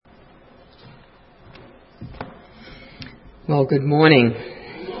Well, good morning.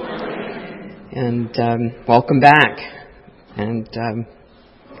 And welcome back. And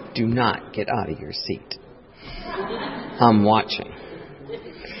do not get out of your seat. I'm watching.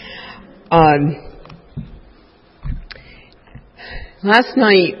 Last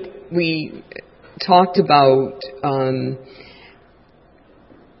night we talked about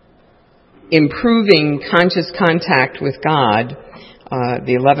improving conscious contact with God,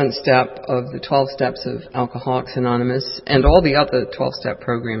 the 11th step of the 12 steps of Alcoholics Anonymous, and all the other 12-step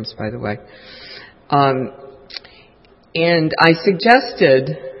programs, by the way. And I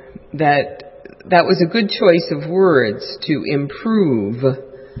suggested that was a good choice of words to improve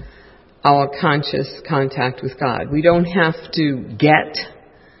our conscious contact with God. We don't have to get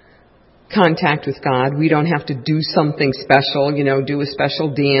contact with God. We don't have to do something special, do a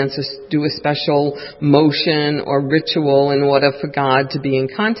special dance, or do a special motion or ritual in order for God to be in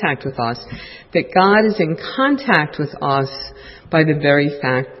contact with us. That God is in contact with us by the very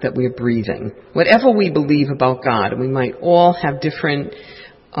fact that we're breathing. Whatever we believe about God, and we might all have different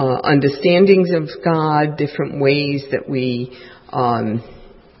understandings of God, different ways that we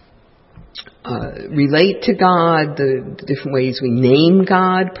relate to God, the different ways we name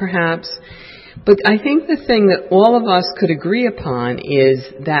God, perhaps. But I think the thing that all of us could agree upon is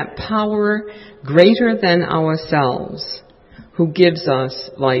that power greater than ourselves who gives us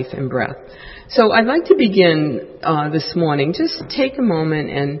life and breath. So I'd like to begin this morning. Just take a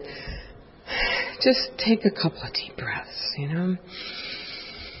moment and just take a couple of deep breaths,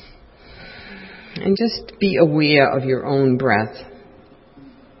 and just be aware of your own breath.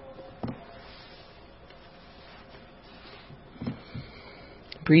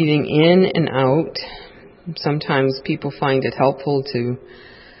 Breathing in and out. Sometimes people find it helpful to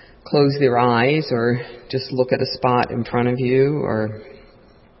close their eyes or just look at a spot in front of you, or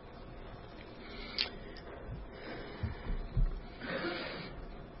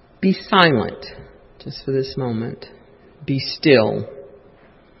be silent just for this moment. Be still.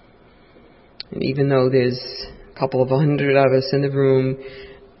 And even though there's a couple of 100 of us in the room,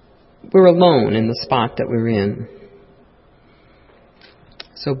 we're alone in the spot that we're in.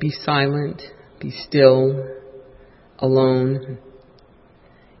 So be silent, be still, alone,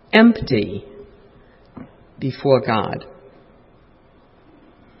 empty before God.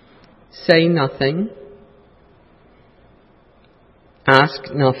 Say nothing.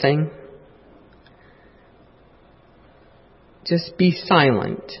 Ask nothing. Just be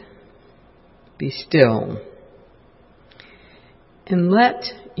silent. Be still. And let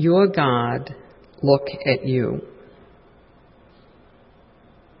your God look at you.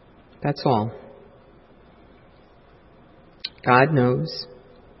 That's all. God knows.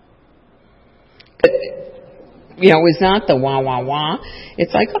 It's not the wah, wah, wah.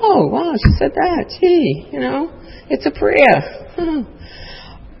 It's like, oh, wow, she said that. Gee, it's a prayer.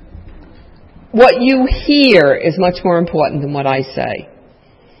 What you hear is much more important than what I say.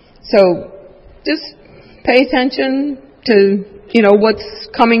 So just pay attention to, what's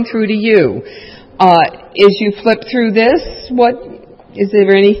coming through to you. As you flip through this, is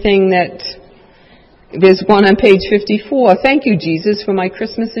there anything there's one on page 54. Thank you, Jesus, for my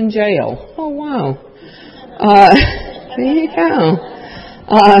Christmas in jail. Oh, wow. There you go.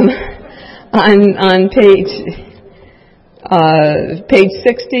 On page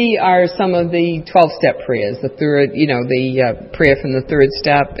 60 are some of the 12-step prayers. The third, the prayer from the third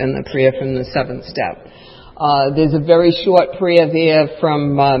step and the prayer from the seventh step. There's a very short prayer there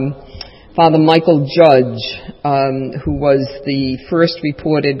from Father Michael Judge, who was the first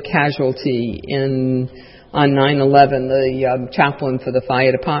reported casualty on 9/11, the chaplain for the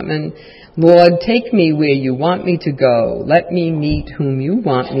fire department. Lord, take me where you want me to go. Let me meet whom you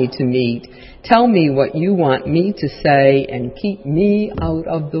want me to meet. Tell me what you want me to say and keep me out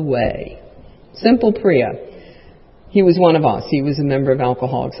of the way. Simple prayer. He was one of us. He was a member of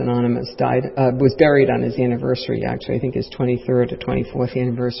Alcoholics Anonymous. Was buried on his anniversary, actually. I think his 23rd or 24th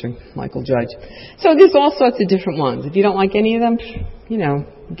anniversary, Michael Judge. So there's all sorts of different ones. If you don't like any of them,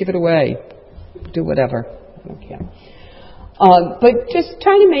 give it away. Do whatever. Okay. But just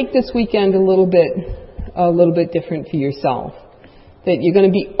try to make this weekend a little bit different for yourself. That you're going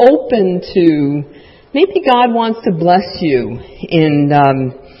to be open to, maybe God wants to bless you in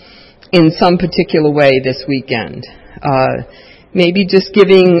some particular way this weekend. Maybe just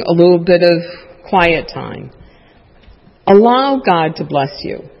giving a little bit of quiet time. Allow God to bless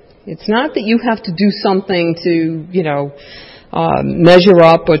you. It's not that you have to do something to, measure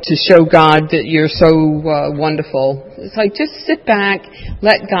up or to show God that you're so wonderful. It's like just sit back,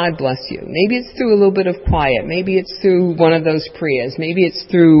 let God bless you. Maybe it's through a little bit of quiet. Maybe it's through one of those prayers. Maybe it's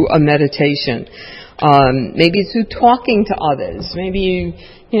through a meditation. Maybe it's through talking to others. Maybe you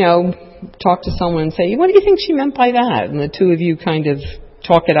talk to someone and say, what do you think she meant by that? And the two of you kind of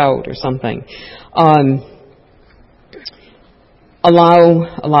talk it out or something.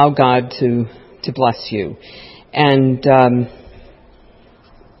 Allow God to bless you. And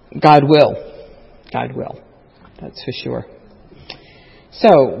God will. That's for sure.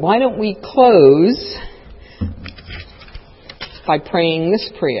 So, why don't we close by praying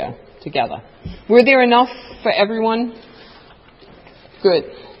this prayer together. Were there enough for everyone? Good.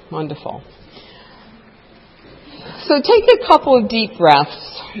 Wonderful. So take a couple of deep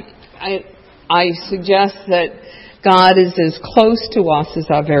breaths. I suggest that God is as close to us as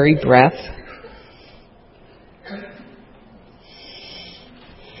our very breath.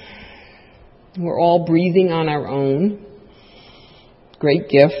 We're all breathing on our own. Great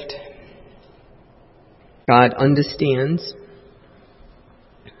gift. God understands.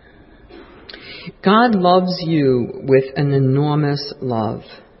 God loves you with an enormous love.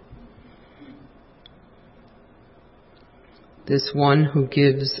 This one who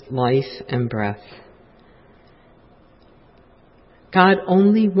gives life and breath. God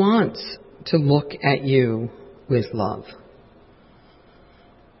only wants to look at you with love.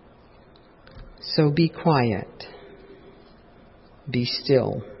 So be quiet. Be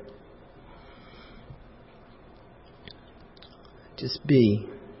still. Just be.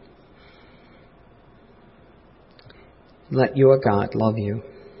 Let your God love you.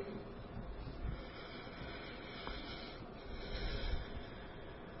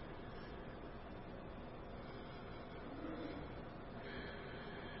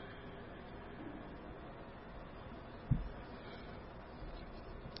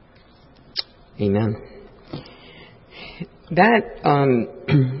 Amen. That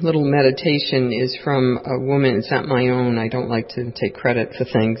little meditation is from a woman. It's not my own. I don't like to take credit for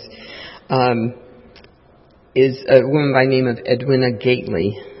things. Is a woman by the name of Edwina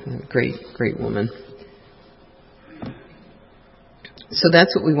Gately. A great woman. So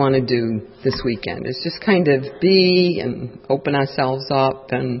that's what we want to do this weekend. Is just kind of be and open ourselves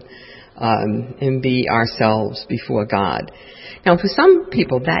up and be ourselves before God. Now, for some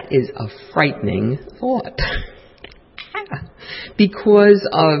people, that is a frightening thought. Because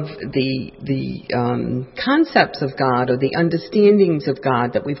of the concepts of God or the understandings of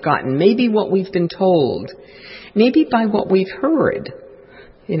God that we've gotten, maybe what we've been told, maybe by what we've heard.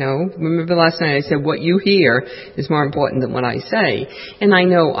 Remember last night I said what you hear is more important than what I say. And I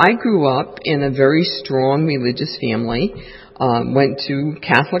know I grew up in a very strong religious family, went to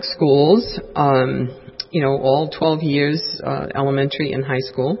Catholic schools, all 12 years, elementary and high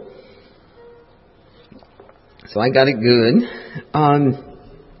school. So I got it good. And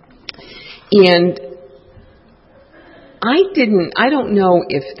I don't know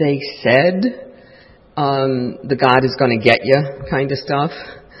if they said, the God is going to get you kind of stuff,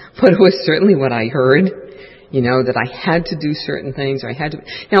 but it was certainly what I heard, that I had to do certain things, or I had to.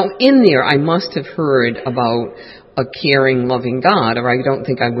 Now in there I must have heard about a caring, loving God, or I don't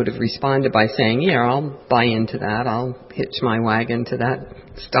think I would have responded by saying, yeah, I'll buy into that. I'll hitch my wagon to that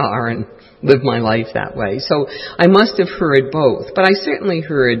star and live my life that way. So I must have heard both. But I certainly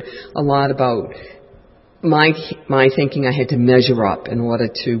heard a lot about my thinking I had to measure up in order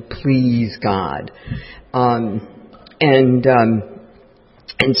to please God. And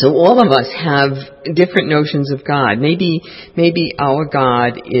so all of us have different notions of God. Maybe our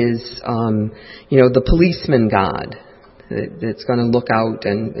God is, the policeman God that's going to look out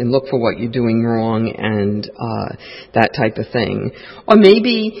and look for what you're doing wrong and that type of thing. Or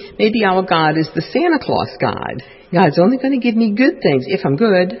maybe our God is the Santa Claus God. God's only going to give me good things if I'm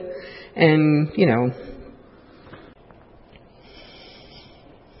good. And,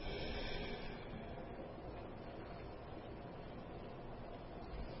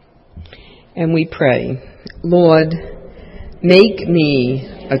 And we pray, Lord, make me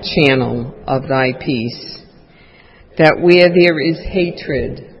a channel of thy peace, that where there is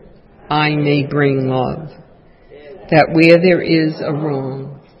hatred, I may bring love, that where there is a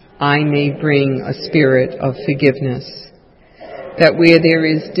wrong, I may bring a spirit of forgiveness, that where there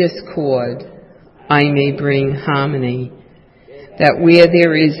is discord, I may bring harmony, that where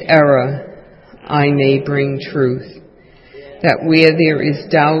there is error, I may bring truth, that where there is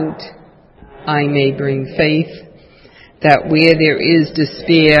doubt, I may bring faith, that where there is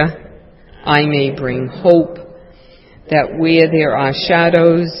despair, I may bring hope, that where there are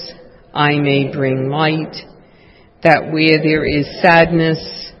shadows, I may bring light, that where there is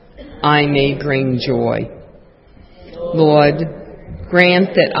sadness, I may bring joy. Lord,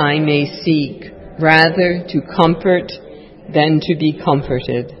 grant that I may seek rather to comfort than to be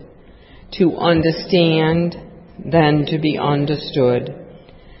comforted, to understand than to be understood,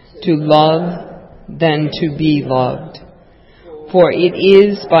 to love than to be loved. For it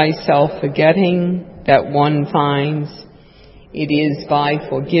is by self-forgetting that one finds, it is by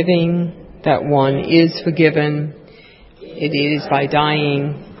forgiving that one is forgiven, it is by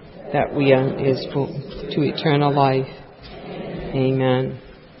dying that we is to eternal life. Amen.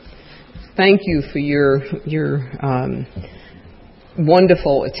 Thank you for your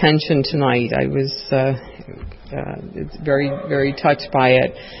wonderful attention tonight. I was very, very touched by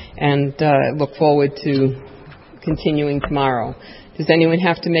it, and look forward to continuing tomorrow. Does anyone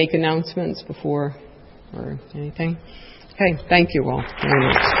have to make announcements before or anything? Okay, thank you all very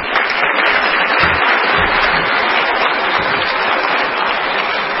much.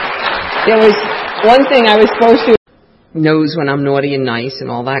 There was one thing I was supposed to knows when I'm naughty and nice and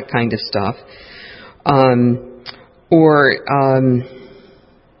all that kind of stuff.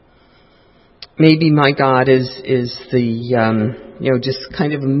 Maybe my God is the, just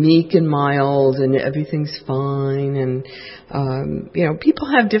kind of meek and mild and everything's fine. And, people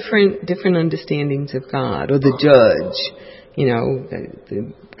have different understandings of God, or the judge.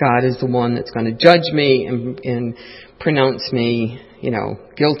 God is the one that's going to judge me and pronounce me,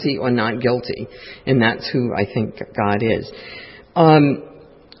 guilty or not guilty. And that's who I think God is.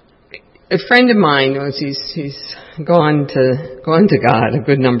 A friend of mine, he's gone to God a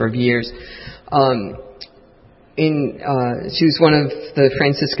good number of years. She was one of the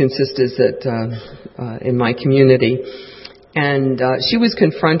Franciscan sisters that in my community, and she was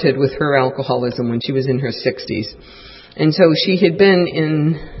confronted with her alcoholism when she was in her 60s. And so she had been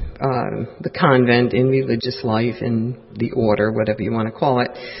in the convent, in religious life, in the order, whatever you want to call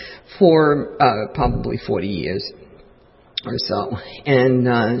it, for probably 40 years or so.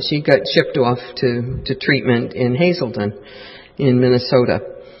 And she got shipped off to treatment in Hazelden in Minnesota.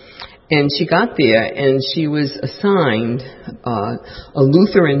 And she got there, and she was assigned a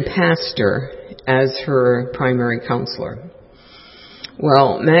Lutheran pastor as her primary counselor.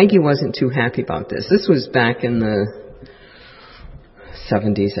 Well, Maggie wasn't too happy about this. This was back in the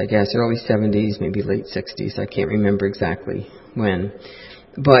 70s, I guess, early 70s, maybe late 60s. I can't remember exactly when.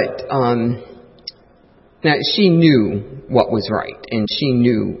 But now she knew what was right, and she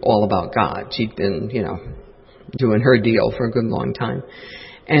knew all about God. She'd been, doing her deal for a good long time.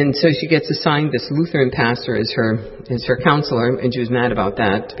 And so she gets assigned this Lutheran pastor as her counselor, and she was mad about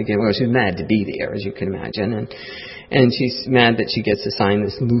that to begin with. Well, she was mad to be there, as you can imagine, and she's mad that she gets assigned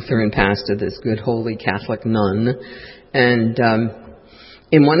this Lutheran pastor, this good holy Catholic nun. And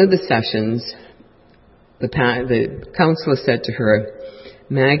in one of the sessions, the counselor said to her,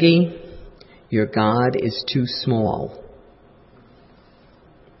 "Maggie, your God is too small."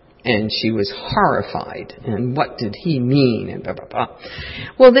 And she was horrified. And what did he mean? And blah, blah, blah.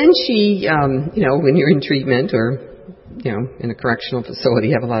 Well, then she, when you're in treatment or, in a correctional facility,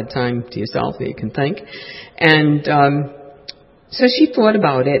 you have a lot of time to yourself that you can think. And so she thought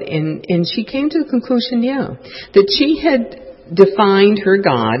about it, and she came to the conclusion, that she had defined her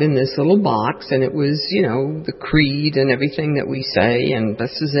God in this little box, and it was, the creed and everything that we say, and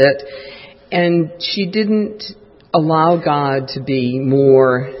this is it. And she didn't allow God to be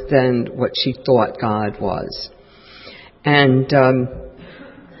more than what she thought God was. And so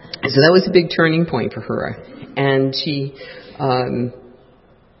that was a big turning point for her. And she,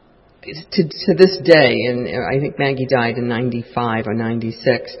 to this day, and I think Maggie died in 95 or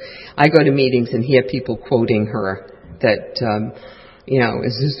 96, I go to meetings and hear people quoting her that,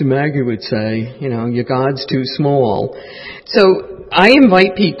 as Sister Maggie would say, your God's too small. So I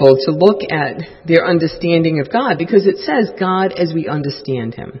invite people to look at their understanding of God, because it says God as we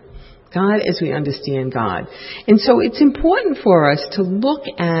understand Him. God as we understand God. And so it's important for us to look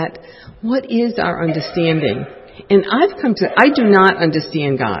at what is our understanding. And I do not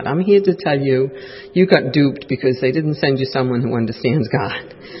understand God. I'm here to tell you, you got duped because they didn't send you someone who understands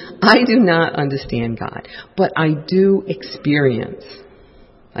God. I do not understand God, but I do experience.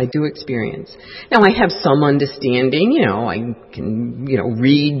 Now, I have some understanding, I can,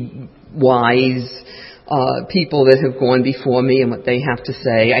 read wise people that have gone before me and what they have to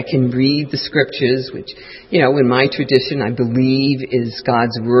say. I can read the scriptures, which, in my tradition, I believe is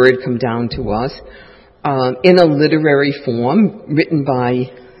God's word come down to us, in a literary form, written by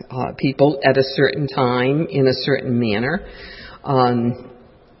people at a certain time in a certain manner.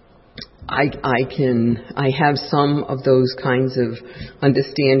 I have some of those kinds of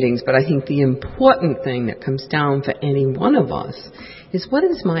understandings, but I think the important thing that comes down for any one of us is, what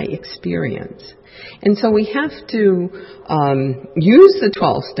is my experience? And so we have to use the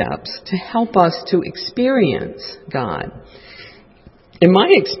 12 steps to help us to experience God. in my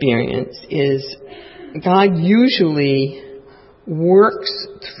experience, is God usually works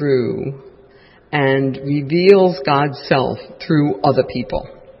through and reveals God's self through other people.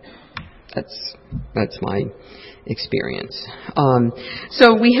 That's my experience.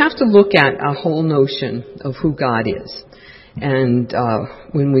 So we have to look at a whole notion of who God is. And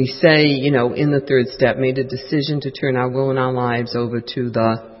when we say, in the third step, made a decision to turn our will and our lives over to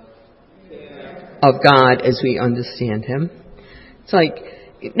the of God as we understand Him. It's like,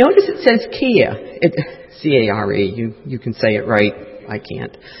 notice it says care. C-A-R-E. You can say it right. I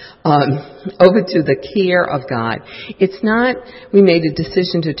can't. Over to the care of God. It's not we made a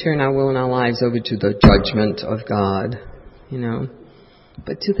decision to turn our will and our lives over to the judgment of God,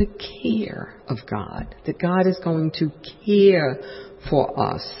 but to the care of God. That God is going to care for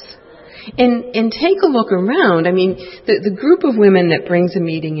us. And take a look around. I mean, the group of women that brings a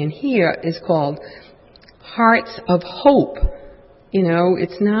meeting in here is called Hearts of Hope.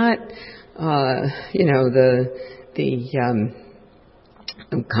 It's not,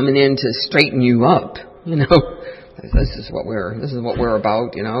 I'm coming in to straighten you up. This is what we're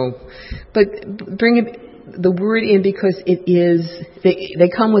about. But bring the word in because it is. They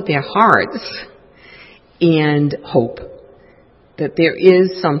come with their hearts and hope. That there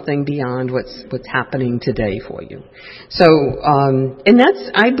is something beyond what's happening today for you. So, and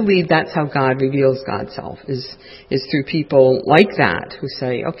I believe that's how God reveals God's self, is through people like that who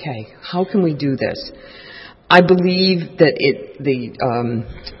say, okay, how can we do this? I believe that the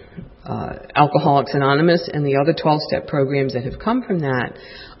Alcoholics Anonymous and the other 12-step programs that have come from that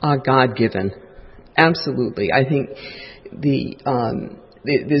are God-given. Absolutely. I think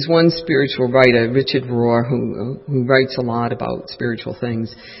there's one spiritual writer, Richard Rohr, who writes a lot about spiritual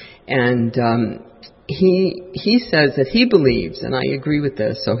things, and he says that he believes, and I agree with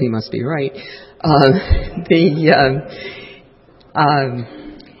this, so he must be right. The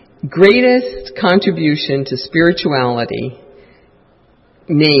greatest contribution to spirituality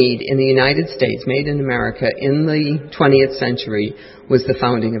made in the United States, made in America in the 20th century, was the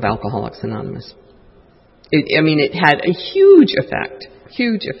founding of Alcoholics Anonymous. It had a huge effect.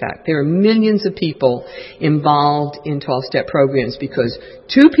 Huge effect. There are millions of people involved in 12-step programs because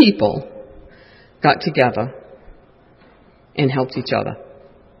two people got together and helped each other.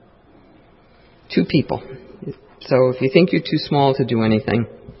 Two people. So if you think you're too small to do anything,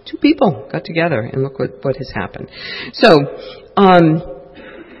 two people got together and look what has happened. So,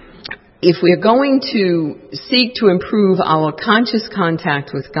 if we're going to seek to improve our conscious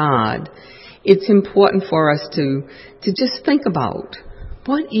contact with God, it's important for us to just think about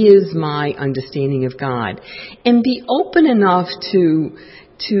what is my understanding of God, and be open enough to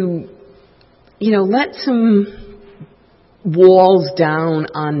let some walls down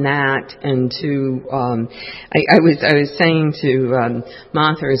on that, and to I was saying to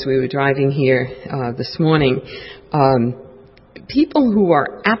Martha as we were driving here this morning, people who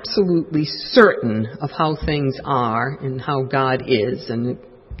are absolutely certain of how things are and how God is, and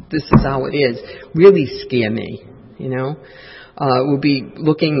this is how it is, really scare me. We'll be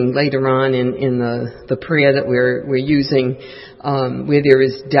looking later on in the prayer that we're using, where there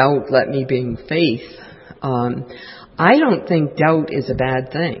is doubt, let me bring faith. I don't think doubt is a bad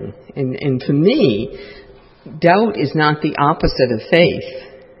thing. And to me, doubt is not the opposite of faith.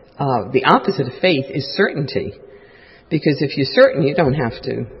 The opposite of faith is certainty. Because if you're certain, you don't have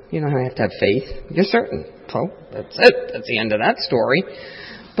to have faith. You're certain. So that's it. That's the end of that story.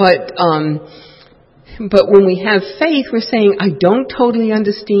 But when we have faith, we're saying, I don't totally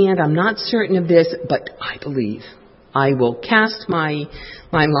understand, I'm not certain of this, but I believe. I will cast my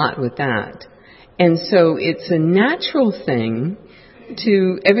lot with that. And so it's a natural thing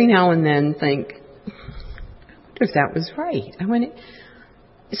to every now and then think, I wonder if that was right.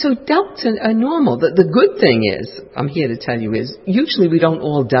 So doubts are normal. The good thing is, I'm here to tell you, is usually we don't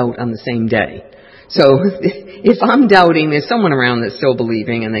all doubt on the same day. So if I'm doubting, there's someone around that's still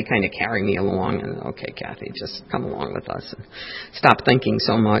believing, and they kind of carry me along. And okay, Kathy, just come along with us and stop thinking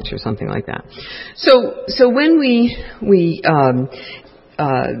so much, or something like that. So when we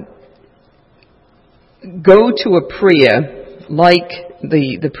go to a prayer like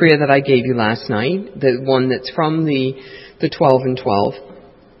the prayer that I gave you last night, the one that's from the 12 and 12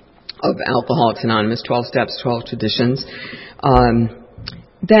 of Alcoholics Anonymous, 12 Steps, 12 Traditions,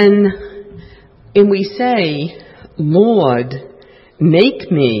 and we say, Lord, make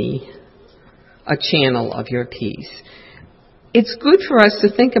me a channel of your peace. It's good for us to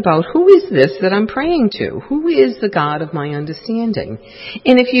think about, who is this that I'm praying to? Who is the God of my understanding?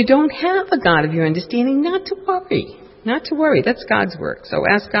 And if you don't have a God of your understanding, not to worry. Not to worry. That's God's work. So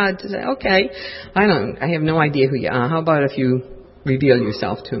ask God to say, okay, I have no idea who you are. How about if you reveal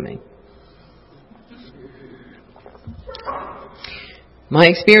yourself to me. My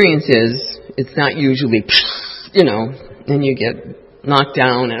experience is, it's not usually, and you get knocked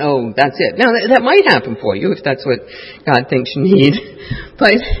down and, oh, that's it. Now, that might happen for you if that's what God thinks you need.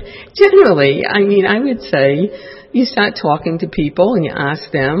 But generally, I would say you start talking to people and you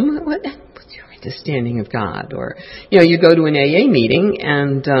ask them, what's your understanding of God? Or, you go to an AA meeting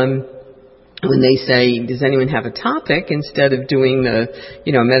and when they say, does anyone have a topic, instead of doing the,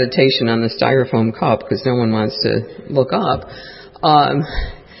 meditation on the styrofoam cup, because no one wants to look up,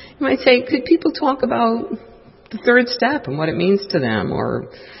 you might say, could people talk about the third step and what it means to them? Or,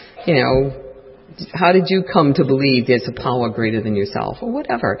 how did you come to believe there's a power greater than yourself, or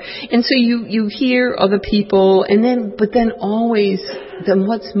whatever? And so you hear other people, but then always, then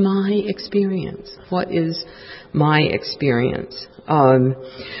what's my experience? What is my experience?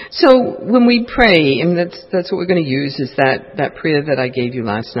 So when we pray, and that's what we're going to use, is that prayer that I gave you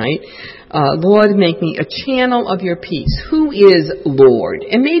last night. Lord, make me a channel of your peace. Who is Lord?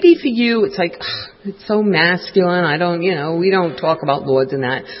 And maybe for you, it's like, it's so masculine. We don't talk about lords and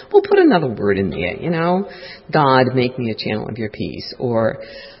that. We'll put another word in there, God, make me a channel of your peace. Or,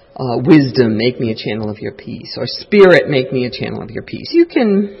 wisdom, make me a channel of your peace. Or spirit, make me a channel of your peace. You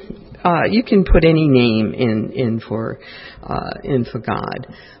can put any name in for God.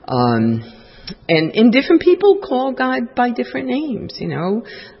 And different people call God by different names, in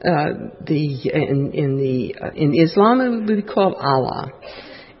Islam it would be called Allah,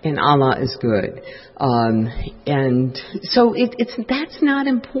 and Allah is good. And so that's not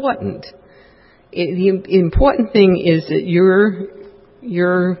important. The important thing is that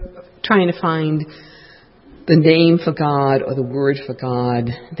you're trying to find the name for God or the word for God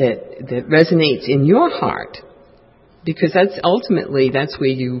that resonates in your heart. Because that's where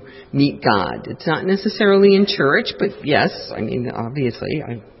you meet God. It's not necessarily in church, but yes, obviously,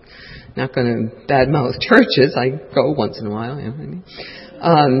 I'm not going to badmouth churches. I go once in a while,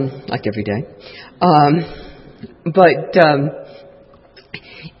 like every day. But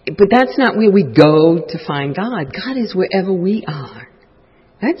that's not where we go to find God. God is wherever we are.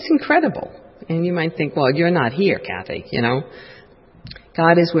 That's incredible. And you might think, well, you're not here, Kathy,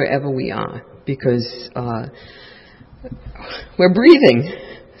 God is wherever we are because we're breathing.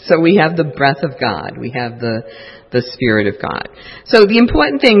 So we have the breath of God. We have the Spirit of God. So the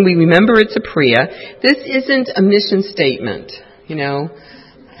important thing, we remember it's a prayer. This isn't a mission statement,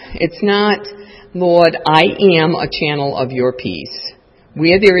 It's not, Lord, I am a channel of your peace.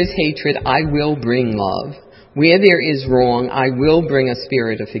 Where there is hatred, I will bring love. Where there is wrong, I will bring a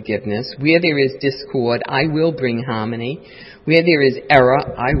spirit of forgiveness. Where there is discord, I will bring harmony. Where there is error,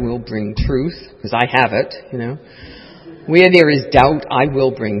 I will bring truth, because I have it, Where there is doubt, I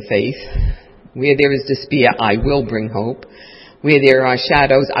will bring faith. Where there is despair, I will bring hope. Where there are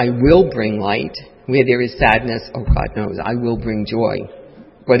shadows, I will bring light. Where there is sadness, oh God knows, I will bring joy,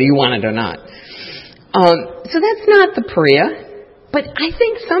 whether you want it or not. So that's not the prayer. But I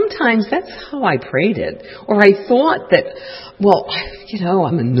think sometimes that's how I prayed it. Or I thought that,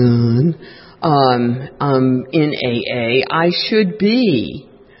 I'm a nun. I'm in AA. I should be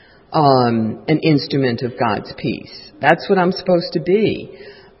an instrument of God's peace. That's what I'm supposed to be.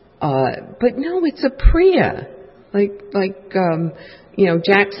 But no, it's a prayer.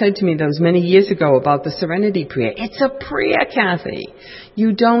 Jack said to me those many years ago about the serenity prayer. It's a prayer, Kathy.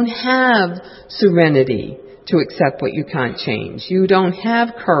 You don't have serenity to accept what you can't change. You don't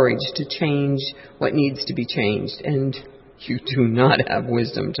have courage to change what needs to be changed. And you do not have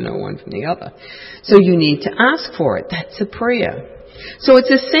wisdom to know one from the other. So you need to ask for it. That's a prayer. So it's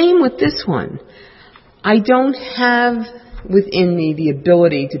the same with this one. I don't have within me the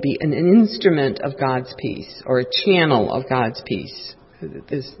ability to be an instrument of God's peace or a channel of God's peace.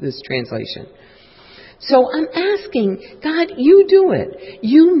 This translation. So I'm asking, God, you do it.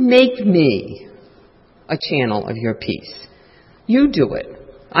 You make me a channel of your peace. You do it.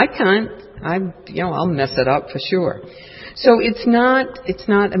 I can't. I'll mess it up for sure. So it's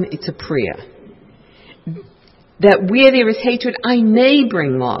a prayer. That where there is hatred, I may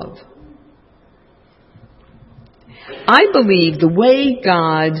bring love. I believe the way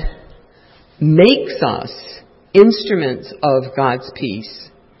God makes us instruments of God's peace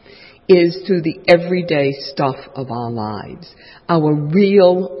is through the everyday stuff of our lives, our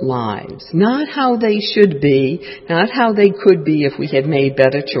real lives, not how they should be, not how they could be if we had made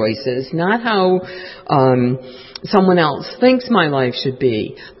better choices, not how someone else thinks my life should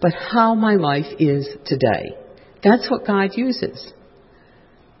be, but how my life is today. That's what God uses.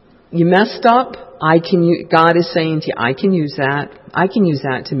 You messed up, God is saying to you, I can use that. I can use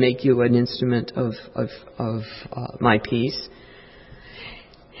that to make you an instrument of my peace.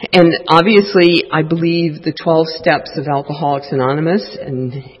 And obviously, I believe the 12 steps of Alcoholics Anonymous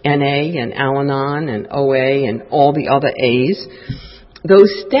and NA and Al-Anon and OA and all the other A's,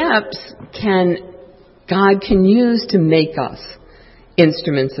 those steps God can use to make us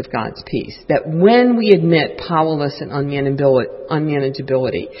instruments of God's peace. That when we admit powerless and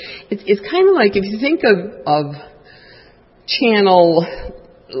unmanageability, it's kind of like if you think of channel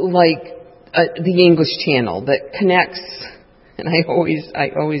like the English Channel that connects, and I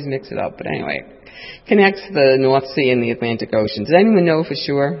always mix it up, but anyway, connects the North Sea and the Atlantic Ocean. Does anyone know for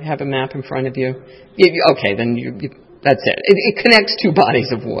sure? Have a map in front of you? Okay, then that's it. It connects two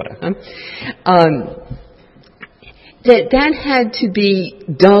bodies of water. That had to be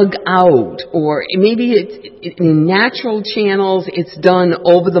dug out, or maybe in natural channels it's done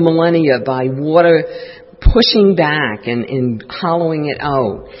over the millennia by water pushing back and hollowing it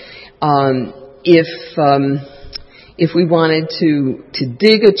out. If we wanted to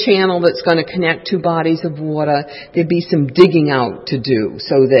dig a channel that's going to connect two bodies of water, there'd be some digging out to do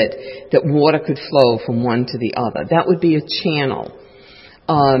so that water could flow from one to the other. That would be a channel.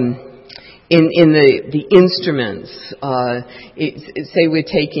 In the instruments, say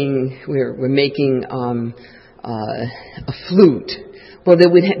we're making a flute. Well, there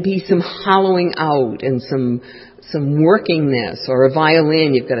would be some hollowing out and some workingness, or a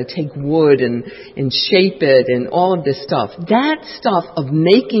violin. You've got to take wood and shape it and all of this stuff. That stuff of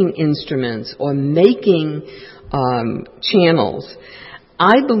making instruments or making channels,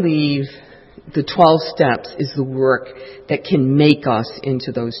 I believe the 12 steps is the work that can make us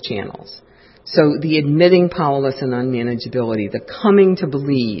into those channels. So the admitting powerless and unmanageability, the coming to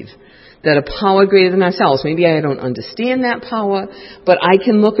believe that a power greater than ourselves, maybe I don't understand that power, but I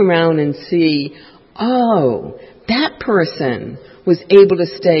can look around and see, oh, that person was able to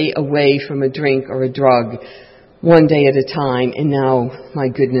stay away from a drink or a drug one day at a time, and now, my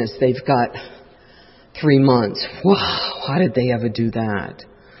goodness, they've got 3 months. Wow, how did they ever do that?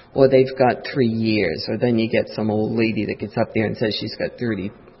 Or they've got 3 years, or then you get some old lady that gets up there and says she's got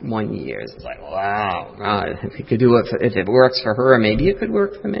 31 years. It's like, wow, God, if you could do it, if it works for her, maybe it could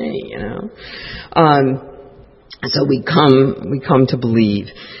work for me, you know. So we come to believe,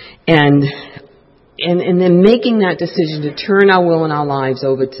 and then making that decision to turn our will and our lives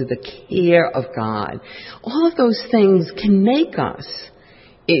over to the care of God. All of those things can make us,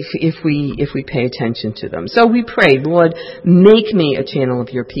 if we pay attention to them. So we pray, Lord, make me a channel of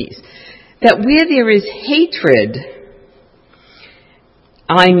your peace. That where there is hatred,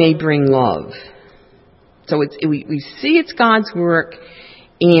 I may bring love. So we see it's God's work,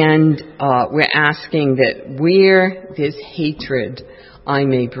 and we're asking that where there's hatred, I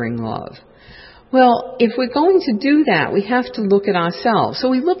may bring love. Well, if we're going to do that, we have to look at ourselves. So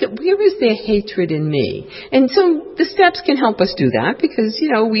we look at where is there hatred in me? And so the steps can help us do that because,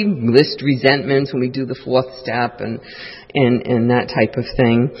 we list resentments when we do the 4th step and that type of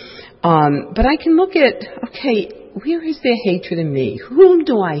thing. But I can look at, okay, where is there hatred in me? Whom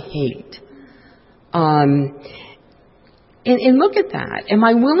do I hate? And look at that. Am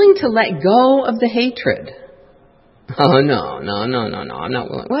I willing to let go of the hatred? Oh, no, I'm not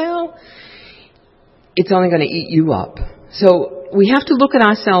willing. Well, it's only going to eat you up. So we have to look at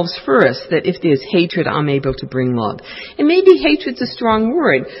ourselves first, that if there's hatred, I'm able to bring love. And maybe hatred's a strong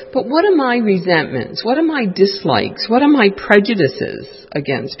word, but what are my resentments? What are my dislikes? What are my prejudices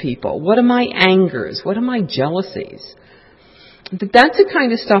against people? What are my angers? What are my jealousies? That's the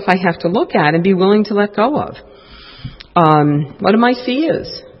kind of stuff I have to look at and be willing to let go of. What are my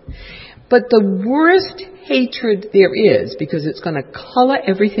fears? But the worst hatred there is, because it's going to color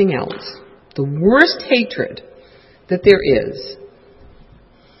everything else, the worst hatred that there is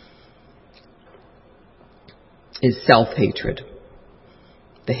self-hatred,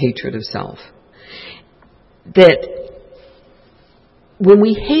 the hatred of self. That when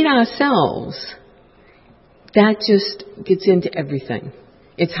we hate ourselves, that just gets into everything.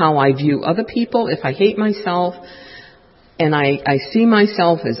 It's how I view other people. If I hate myself and I see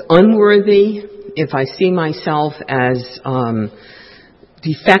myself as unworthy, if I see myself as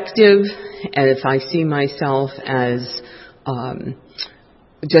defective, and if I see myself as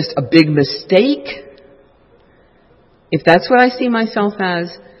just a big mistake, if that's what I see myself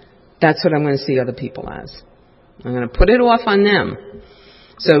as, that's what I'm going to see other people as. I'm going to put it off on them.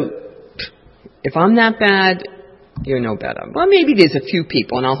 So if I'm that bad, you're no better. Well, maybe there's a few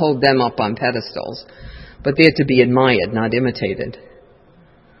people, and I'll hold them up on pedestals, but they're to be admired, not imitated.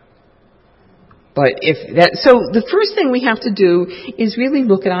 So the first thing we have to do is really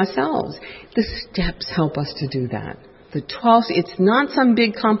look at ourselves. The steps help us to do that. The 12, it's not some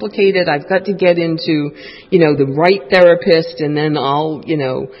big complicated, I've got to get into, the right therapist and then I'll,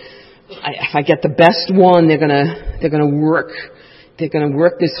 if I get the best one, they're gonna work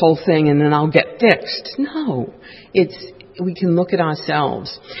this whole thing and then I'll get fixed. No. We can look at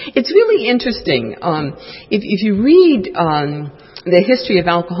ourselves. It's really interesting. If you read, the history of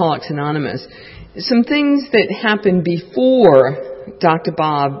Alcoholics Anonymous, some things that happened before Dr.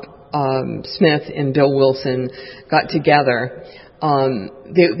 Bob Smith and Bill Wilson got together.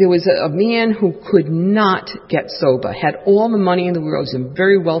 There was a man who could not get sober, had all the money in the world, was a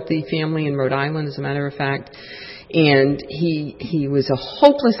very wealthy family in Rhode Island, as a matter of fact, and he was a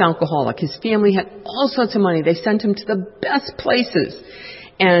hopeless alcoholic. His family had all sorts of money. They sent him to the best places,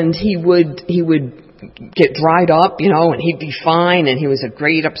 and he would get dried up, and he'd be fine, and he was a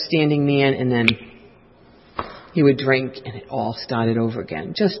great upstanding man, and then he would drink, and it all started over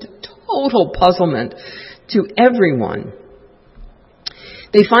again. Just total puzzlement to everyone.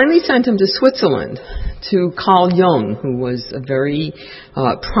 They finally sent him to Switzerland to Carl Jung, who was a very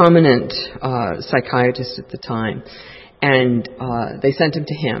prominent psychiatrist at the time. And they sent him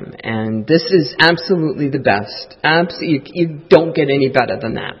to him. And this is absolutely the best. You don't get any better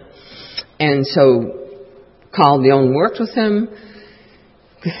than that. And so Carl Jung worked with him.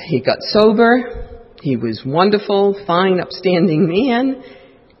 He got sober. He was wonderful, fine, upstanding man.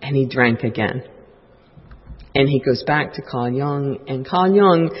 And he drank again. And he goes back to Carl Jung, and Carl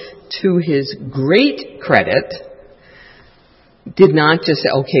Jung, to his great credit, did not just say,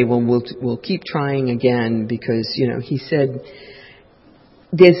 okay, well, we'll keep trying again, because, he said,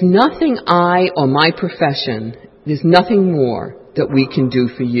 there's nothing I or my profession, there's nothing more that we can do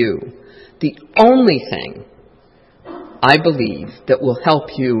for you. The only thing I believe that will help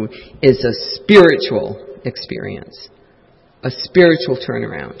you is a spiritual experience, a spiritual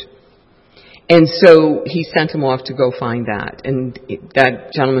turnaround. And so he sent him off to go find that. And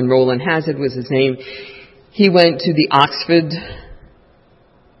that gentleman, Roland Hazard was his name. He went to the Oxford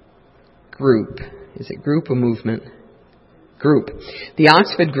group. Is it group or movement? Group. The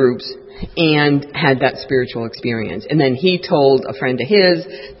Oxford groups, and had that spiritual experience. And then he told a friend of his.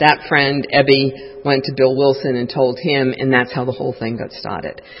 That friend, Ebby, went to Bill Wilson and told him, and that's how the whole thing got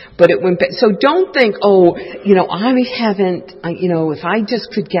started. But it went back. So don't think, I haven't, if I just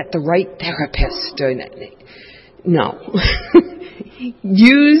could get the right therapist. No.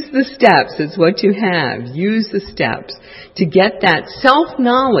 Use the steps. It's what you have. Use the steps to get that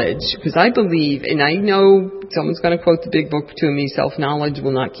self-knowledge, because I believe, and I know someone's going to quote the big book to me, self-knowledge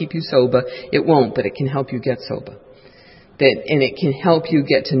will not keep you sober. It won't, but it can help you get sober. And it can help you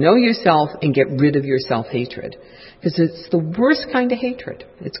get to know yourself and get rid of your self-hatred. Because it's the worst kind of hatred.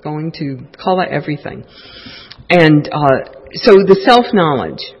 It's going to color everything. And so the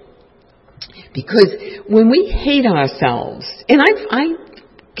self-knowledge. Because when we hate ourselves, and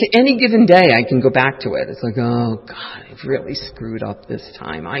any given day I can go back to it. It's like, oh God, I've really screwed up this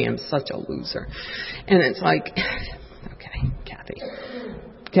time. I am such a loser. And it's like, okay, Kathy,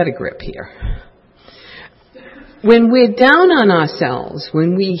 get a grip here. When we're down on ourselves,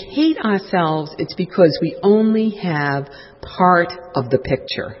 when we hate ourselves, it's because we only have part of the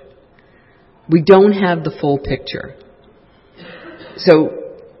picture. We don't have the full picture. So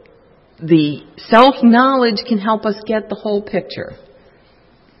the self-knowledge can help us get the whole picture.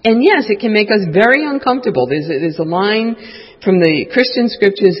 And yes, it can make us very uncomfortable. There's a line from the Christian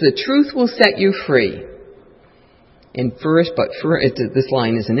scriptures, the truth will set you free. And this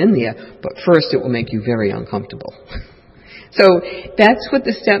line isn't in there, but first it will make you very uncomfortable. So that's what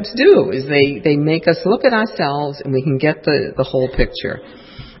the steps do, is they make us look at ourselves and we can get the whole picture.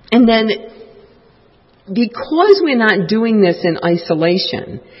 And then, because we're not doing this in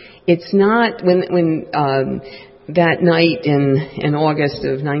isolation, it's not when that night in August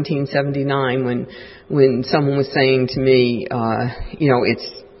of 1979 when someone was saying to me,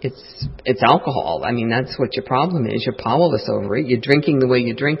 it's alcohol. I mean, that's what your problem is. You're powerless over it. You're drinking the way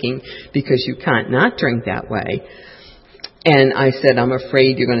you're drinking because you can't not drink that way. And I said, I'm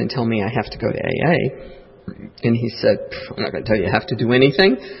afraid you're going to tell me I have to go to AA. And he said, I'm not going to tell you I have to do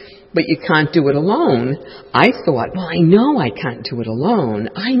anything, but you can't do it alone. I thought, well, I know I can't do it alone.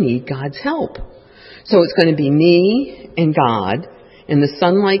 I need God's help. So it's going to be me and God and the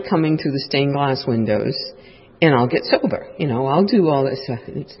sunlight coming through the stained glass windows, and I'll get sober. I'll do all this stuff.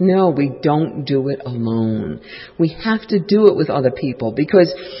 No, we don't do it alone. We have to do it with other people,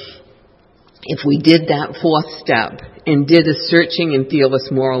 because if we did that fourth step and did a searching and fearless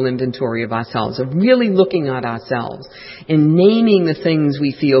moral inventory of ourselves, of really looking at ourselves and naming the things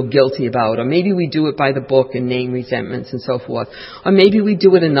we feel guilty about, or maybe we do it by the book and name resentments and so forth, or maybe we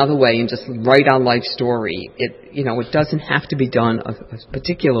do it another way and just write our life story. It doesn't have to be done a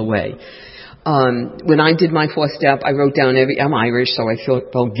particular way. When I did my fourth step, I wrote down I'm Irish, so I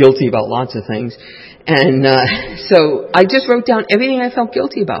felt guilty about lots of things. And so I just wrote down everything I felt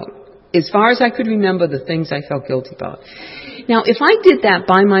guilty about. As far as I could remember, the things I felt guilty about. Now, if I did that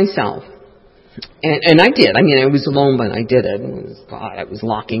by myself, and I did, I was alone when I did it. I was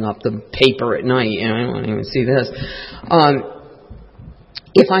locking up the paper at night, and I don't even see this.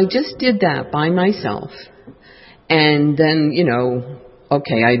 If I just did that by myself, and then,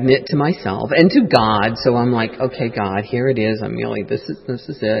 okay, I admit to myself and to God, so I'm like, okay, God, here it is. This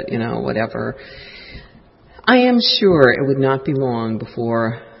is it, whatever. I am sure it would not be long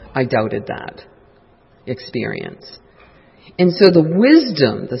before I doubted that experience. And so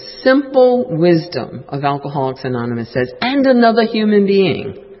the simple wisdom of Alcoholics Anonymous says, and another human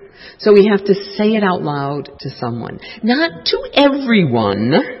being. So we have to say it out loud to someone. Not to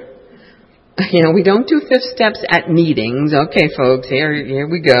everyone. We don't do fifth steps at meetings. Okay, folks, here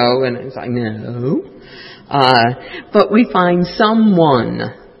we go. And it's like, no. But we find someone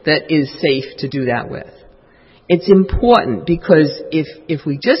that is safe to do that with. It's important because if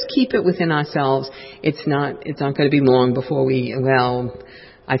we just keep it within ourselves, it's not going to be long before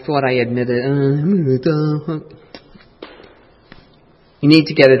I thought I admitted. You need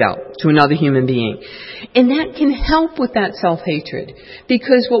to get it out to another human being. And that can help with that self-hatred.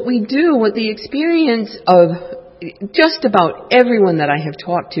 Because what the experience of just about everyone that I have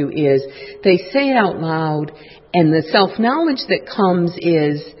talked to is they say it out loud, and the self-knowledge that comes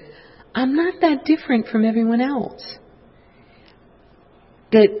is, I'm not that different from everyone else.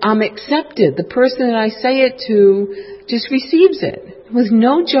 That I'm accepted. The person that I say it to just receives it with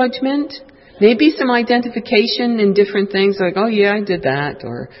no judgment. Maybe some identification in different things, like, oh yeah, I did that,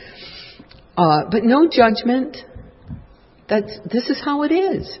 but no judgment. This is how it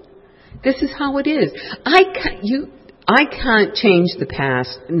is. This is how it is. I can't change the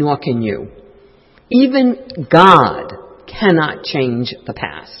past, nor can you. Even God cannot change the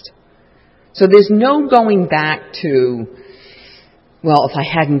past. So there's no going back to, if I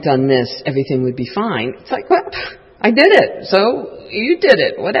hadn't done this, everything would be fine. It's like, I did it, so you did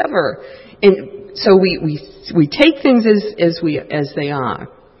it, whatever. And so we take things as they are.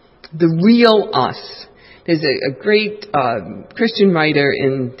 The real us. There's a great Christian writer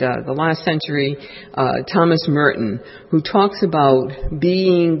in the last century, Thomas Merton, who talks about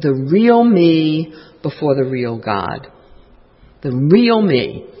being the real me before the real God. The real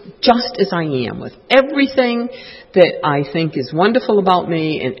me, just as I am, with everything that I think is wonderful about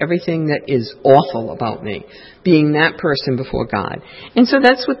me and everything that is awful about me, being that person before God. And so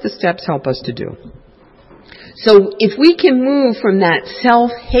that's what the steps help us to do. So if we can move from that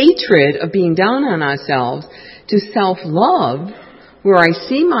self-hatred of being down on ourselves to self-love, where I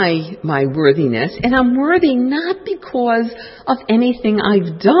see my worthiness, and I'm worthy not because of anything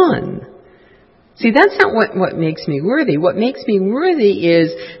I've done. See, that's not what makes me worthy. What makes me worthy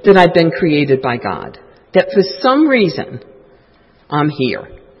is that I've been created by God. That for some reason, I'm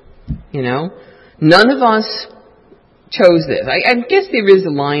here. None of us chose this. I guess there is a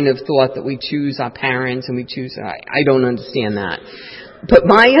line of thought that we choose our parents and we choose, I don't understand that. But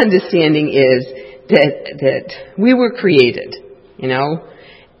my understanding is that we were created,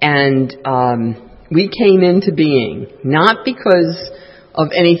 and we came into being, not because of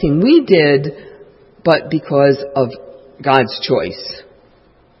anything we did, but because of God's choice.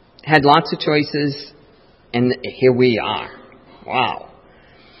 Had lots of choices, and here we are. Wow.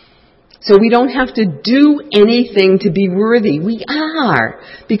 So we don't have to do anything to be worthy. We are,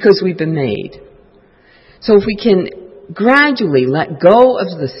 because we've been made. So if we can gradually let go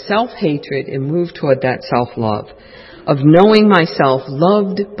of the self-hatred and move toward that self-love, of knowing myself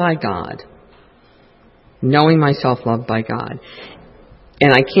loved by God. Knowing myself loved by God.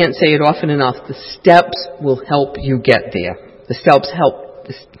 And I can't say it often enough, the steps will help you get there. The steps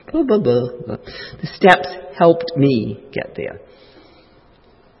helped me get there.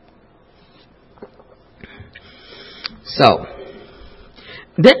 So,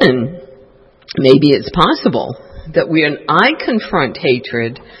 then, maybe it's possible that when I confront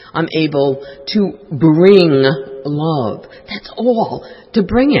hatred, I'm able to bring love. That's all, to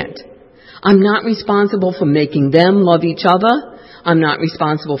bring it. I'm not responsible for making them love each other. I'm not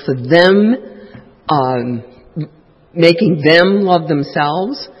responsible for them making them love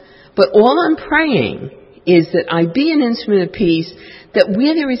themselves. But all I'm praying is that I be an instrument of peace, that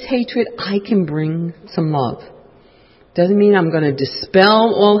where there is hatred, I can bring some love. Doesn't mean I'm going to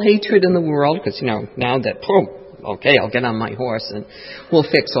dispel all hatred in the world, because, now that, okay, I'll get on my horse and we'll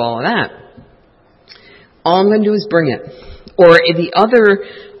fix all of that. All I'm going to do is bring it. Or the other,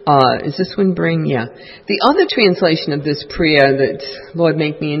 is this one bring? Yeah. The other translation of this prayer that, Lord,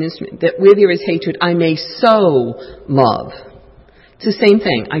 make me an instrument, that where there is hatred, I may sow love. It's the same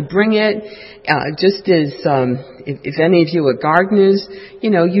thing. I bring it, just as, if any of you are gardeners,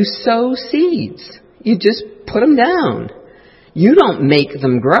 you sow seeds. You just put them down. You don't make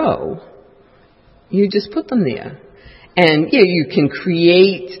them grow. You just put them there. And you can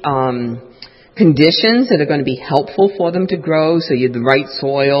create conditions that are going to be helpful for them to grow. So you have the right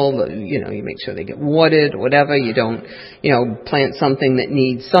soil, you make sure they get watered, whatever. You don't, plant something that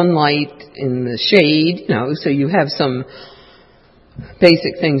needs sunlight in the shade, so you have some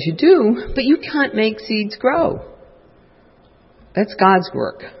basic things you do, but you can't make seeds grow. That's God's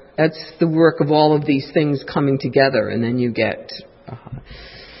work. That's the work of all of these things coming together, and then you get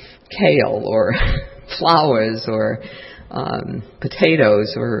kale or flowers or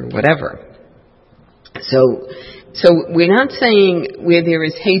potatoes or whatever. So we're not saying where there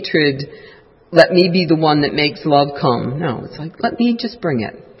is hatred, let me be the one that makes love come. No, it's like, let me just bring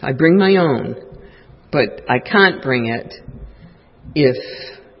it. I bring my own, but I can't bring it if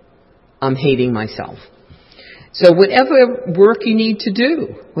I'm hating myself. So whatever work you need to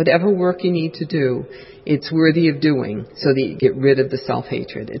do, it's worthy of doing so that you get rid of the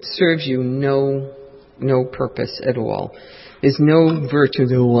self-hatred. It serves you no purpose at all. There's no virtue,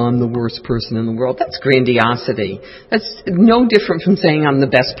 I'm the worst person in the world. That's grandiosity. That's no different from saying I'm the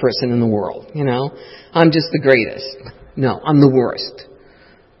best person in the world, I'm just the greatest. No, I'm the worst.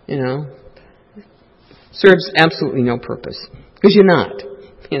 Serves absolutely no purpose. Because you're not.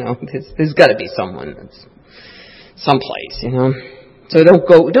 There's got to be someone that's someplace, So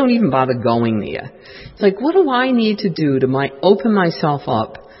don't even bother going there. It's like, what do I need to do to open myself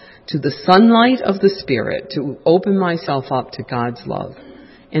up to the sunlight of the Spirit, to open myself up to God's love?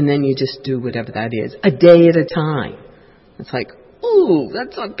 And then you just do whatever that is, a day at a time. It's like, ooh,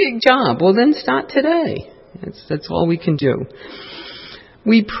 that's a big job. Well, then start today. That's all we can do.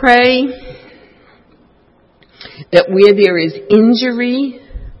 We pray that where there is injury,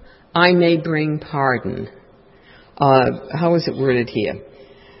 I may bring pardon. How is it worded here?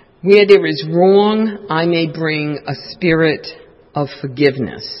 Where there is wrong, I may bring a spirit of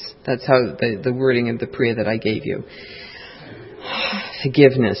forgiveness. That's how the wording of the prayer that I gave you.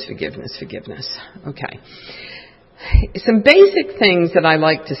 Forgiveness. Okay. Some basic things that I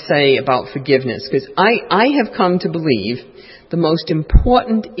like to say about forgiveness, because I have come to believe the most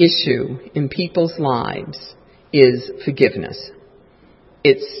important issue in people's lives is forgiveness.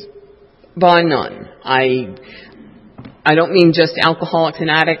 It's bar none. I don't mean just alcoholics and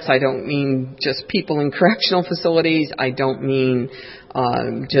addicts. I don't mean just people in correctional facilities. I don't mean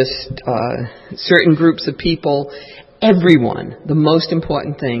just certain groups of people. Everyone. The most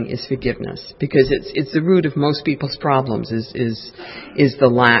important thing is forgiveness, because it's the root of most people's problems is the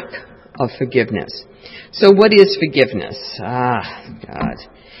lack of forgiveness. So what is forgiveness? God.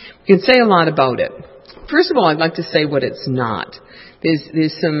 We can say a lot about it. First of all, I'd like to say what it's not.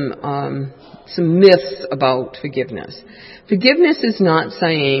 There's some myths about forgiveness. Forgiveness is not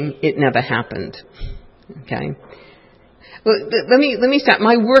saying it never happened. Okay? Well, let me start.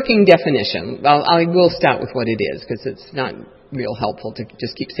 My working definition, I will start with what it is, because it's not real helpful to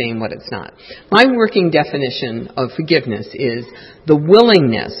just keep saying what it's not. My working definition of forgiveness is the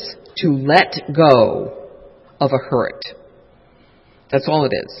willingness to let go of a hurt. That's all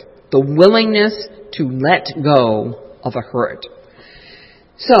it is. The willingness to let go of a hurt.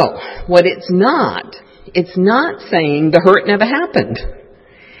 So, what it's not saying the hurt never happened.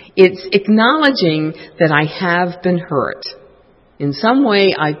 It's acknowledging that I have been hurt. In some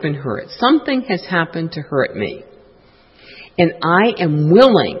way, I've been hurt. Something has happened to hurt me. And I am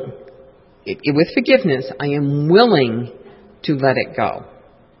willing, with forgiveness, I am willing to let it go.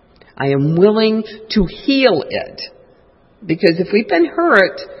 I am willing to heal it. Because if we've been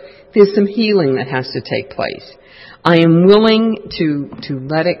hurt, there's some healing that has to take place. I am willing to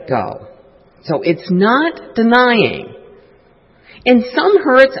let it go. So it's not denying. And some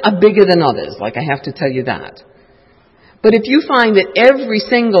hurts are bigger than others, like I have to tell you that. But if you find that every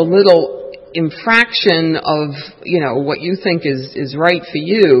single little infraction of, what you think is right for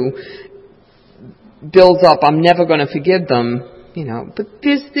you builds up, I'm never going to forgive them, but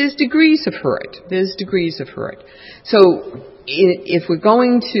there's degrees of hurt. There's degrees of hurt. So if we're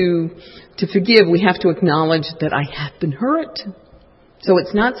going to forgive, we have to acknowledge that I have been hurt. So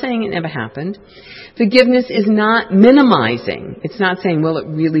it's not saying it never happened. Forgiveness is not minimizing. It's not saying, well, it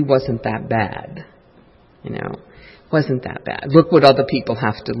really wasn't that bad. Wasn't that bad. Look what other people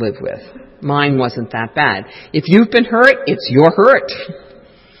have to live with. Mine wasn't that bad. If you've been hurt, it's your hurt.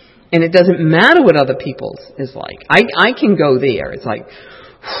 And it doesn't matter what other people's is like. I can go there. It's like,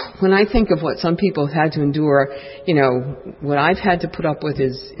 when I think of what some people have had to endure, what I've had to put up with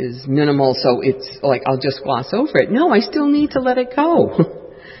is minimal, so it's like I'll just gloss over it. No, I still need to let it go.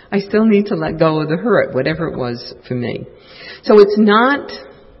 I still need to let go of the hurt, whatever it was for me. So it's not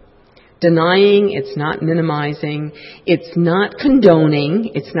denying, it's not minimizing, it's not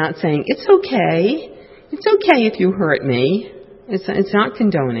condoning, it's not saying, it's okay if you hurt me. It's not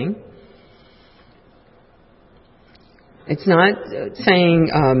condoning. It's not saying,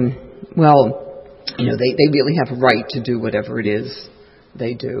 they really have a right to do whatever it is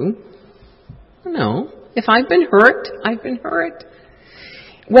they do. No. If I've been hurt, I've been hurt.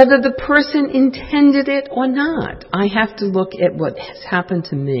 Whether the person intended it or not, I have to look at what has happened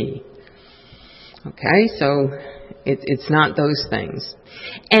to me. Okay, so it's not those things.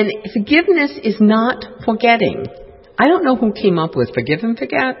 And forgiveness is not forgetting. I don't know who came up with forgive and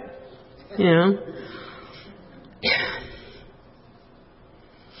forget.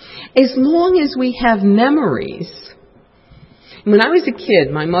 As long as we have memories. When I was a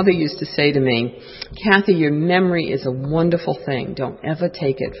kid, my mother used to say to me, Kathy, your memory is a wonderful thing. Don't ever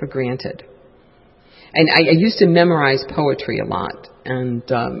take it for granted. And I used to memorize poetry a lot. And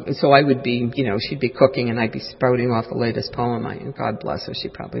so I would be, she'd be cooking and I'd be spouting off the latest poem. And God bless her, she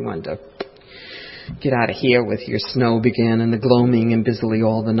probably wanted to get out of here with your snow began and the gloaming and busily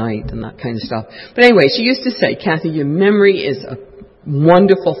all the night and that kind of stuff. But anyway, she used to say, Kathy, your memory is a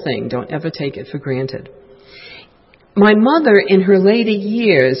wonderful thing. Don't ever take it for granted. My mother, in her later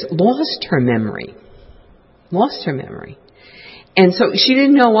years, lost her memory. And so she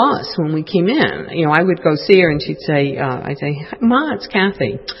didn't know us when we came in. I would go see her and she'd say, I'd say, Ma, it's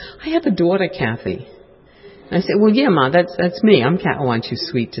Kathy. I have a daughter, Kathy. And I said, well, yeah, Ma, that's me. I'm Kathy. Oh, aren't you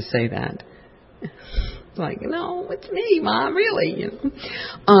sweet to say that? It's like, no, it's me, Ma, really.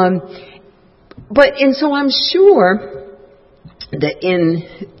 And so I'm sure that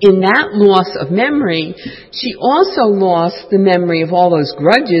in that loss of memory, she also lost the memory of all those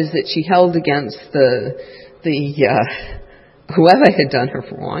grudges that she held against the whoever had done her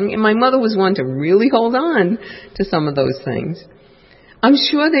wrong. And my mother was one to really hold on to some of those things. I'm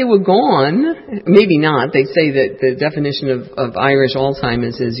sure they were gone. Maybe not. They say that the definition of Irish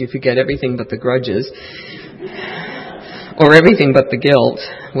Alzheimer's is you forget everything but the grudges. Or everything but the guilt.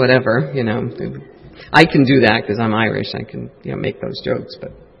 Whatever, I can do that because I'm Irish. I can, make those jokes.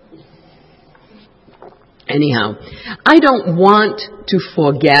 But anyhow, I don't want to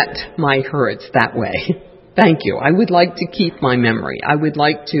forget my hurts that way. Thank you. I would like to keep my memory. I would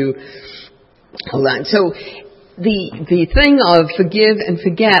like to hold on. So the thing of forgive and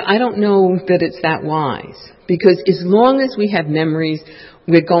forget, I don't know that it's that wise. Because as long as we have memories,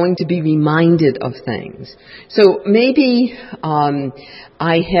 we're going to be reminded of things. So maybe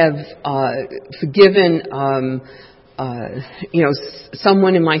I have forgiven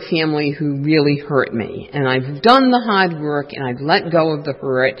someone in my family who really hurt me. And I've done the hard work and I've let go of the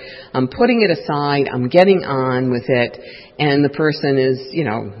hurt. I'm putting it aside. I'm getting on with it. And the person is,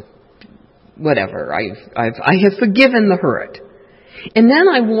 whatever. I have forgiven the hurt. And then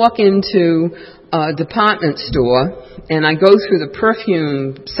I walk into a department store and I go through the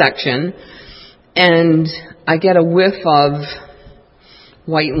perfume section and I get a whiff of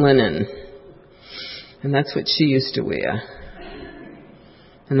white linen. And that's what she used to wear.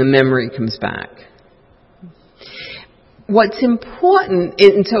 And the memory comes back. What's important,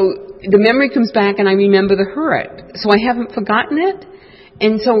 and so the memory comes back and I remember the hurt. So I haven't forgotten it.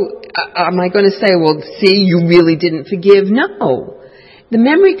 And so am I going to say, well, see, you really didn't forgive? No. The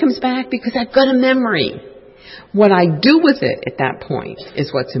memory comes back because I've got a memory. What I do with it at that point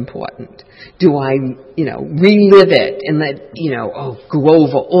is what's important. Do I, relive it and go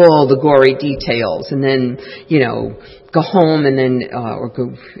over all the gory details and then, go home and then, or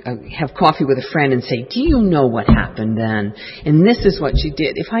go have coffee with a friend and say, do you know what happened then? And this is what you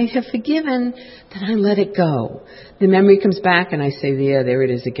did. If I have forgiven, then I let it go. The memory comes back and I say, yeah, there it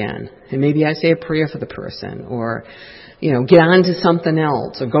is again. And maybe I say a prayer for the person or, get on to something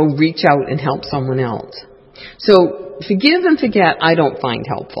else or go reach out and help someone else. So forgive and forget I don't find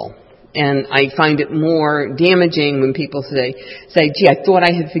helpful. And I find it more damaging when people say, gee, I thought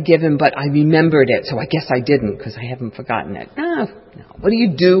I had forgiven, but I remembered it, so I guess I didn't because I haven't forgotten it. No. What do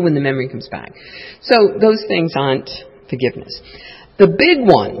you do when the memory comes back? So those things aren't forgiveness. The big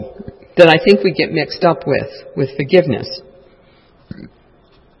one that I think we get mixed up with forgiveness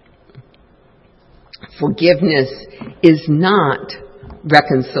Forgiveness is not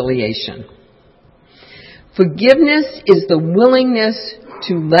reconciliation. Forgiveness is the willingness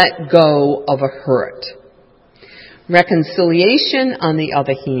to let go of a hurt. Reconciliation, on the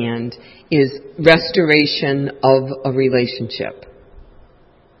other hand, is restoration of a relationship.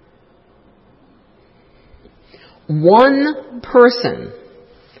 One person,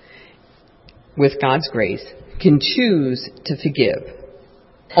 with God's grace, can choose to forgive.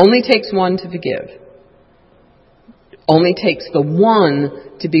 Only takes one to forgive. Only takes the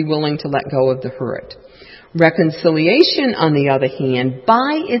one to be willing to let go of the hurt. Reconciliation, on the other hand,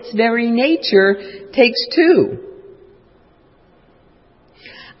 by its very nature, takes two.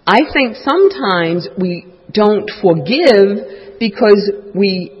 I think sometimes we don't forgive because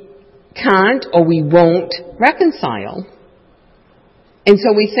we can't or we won't reconcile. And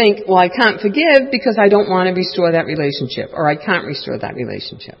so we think, well, I can't forgive because I don't want to restore that relationship, or I can't restore that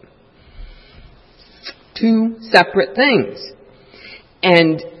relationship. Two separate things.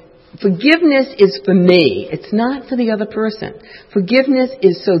 And forgiveness is for me. It's not for the other person. Forgiveness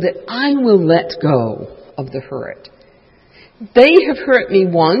is so that I will let go of the hurt. They have hurt me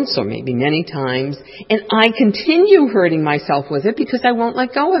once, or maybe many times, and I continue hurting myself with it because I won't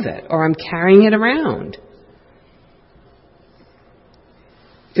let go of it, or I'm carrying it around.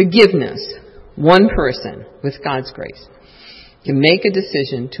 Forgiveness, one person, with God's grace, can make a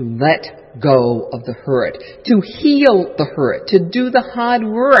decision to let go of the hurt, to heal the hurt, to do the hard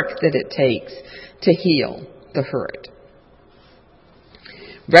work that it takes to heal the hurt.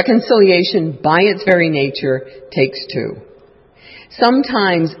 Reconciliation, by its very nature, takes two.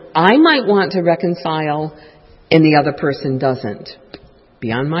 Sometimes I might want to reconcile and the other person doesn't.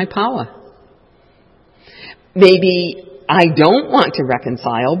 Beyond my power. Maybe I don't want to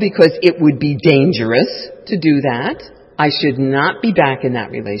reconcile because it would be dangerous to do that. I should not be back in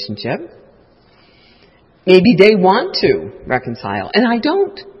that relationship. Maybe they want to reconcile, and I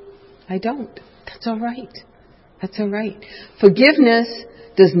don't. That's all right. That's all right. Forgiveness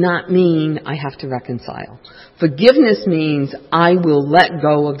does not mean I have to reconcile. Forgiveness means I will let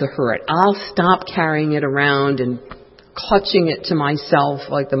go of the hurt. I'll stop carrying it around and clutching it to myself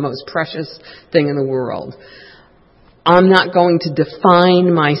like the most precious thing in the world. I'm not going to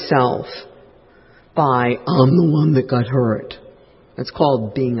define myself by, I'm the one that got hurt. That's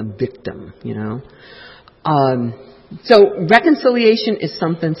called being a victim, you know. So reconciliation is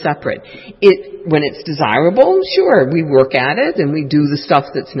something separate. When it's desirable, sure, we work at it and we do the stuff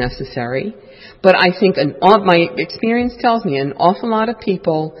that's necessary. But I think my experience tells me an awful lot of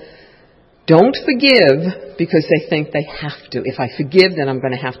people don't forgive because they think they have to. If I forgive, then I'm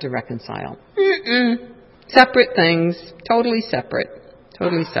going to have to reconcile. Separate things, totally separate. So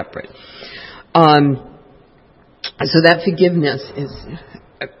that forgiveness is,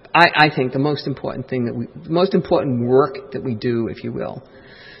 I think, the most important thing the most important work that we do, if you will.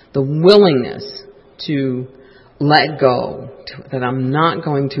 The willingness to let go, that I'm not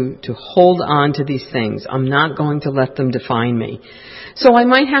going to hold on to these things. I'm not going to let them define me. So I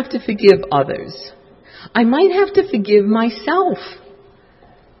might have to forgive others. I might have to forgive myself.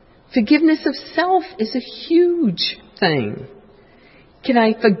 Forgiveness of self is a huge thing. Can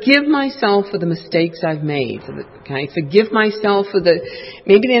I forgive myself for the mistakes I've made? Can I forgive myself for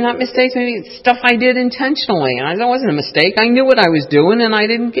maybe they're not mistakes, maybe it's stuff I did intentionally, and that wasn't a mistake. I knew what I was doing, and I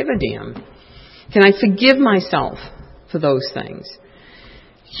didn't give a damn. Can I forgive myself for those things?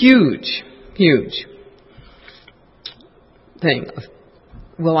 Huge thing.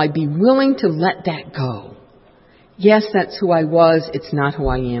 Will I be willing to let that go? Yes, that's who I was. It's not who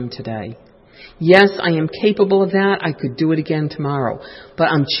I am today. Yes, I am capable of that. I could do it again tomorrow. But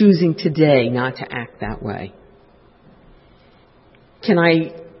I'm choosing today not to act that way. Can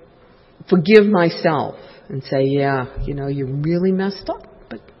I forgive myself and say, yeah, you really messed up,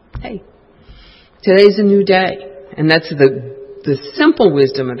 but hey, today's a new day. And that's the simple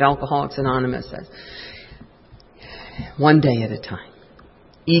wisdom of Alcoholics Anonymous. Says, one day at a time.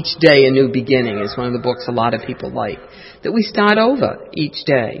 Each day a new beginning is one of the books a lot of people like. That we start over each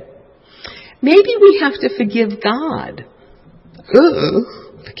day. Maybe we have to forgive God.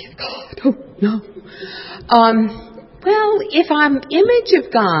 Forgive God. Oh, no. Well, if our image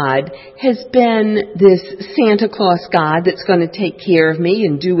of God has been this Santa Claus God that's going to take care of me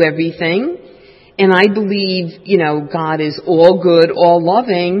and do everything, and I believe, God is all good, all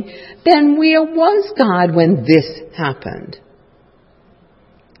loving, then where was God when this happened?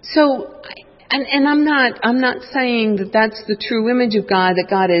 So, and I'm not saying that that's the true image of God, that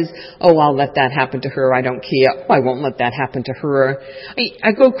God is, I'll let that happen to her, I don't care, I won't let that happen to her.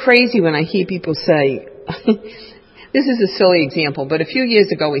 I go crazy when I hear people say, This is a silly example, but a few years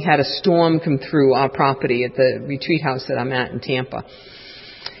ago we had a storm come through our property at the retreat house that I'm at in Tampa.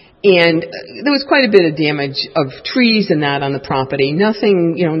 And there was quite a bit of damage of trees and that on the property.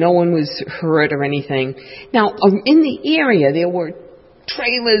 Nothing, no one was hurt or anything. Now, in the area, there were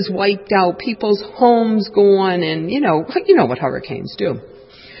trailers wiped out, people's homes gone, and you know what hurricanes do.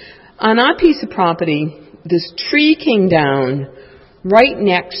 On our piece of property, this tree came down right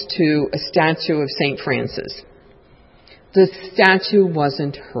next to a statue of St. Francis. The statue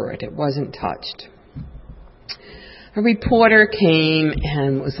wasn't hurt. It wasn't touched. A reporter came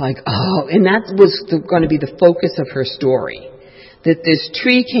and was like, and that was going to be the focus of her story, that this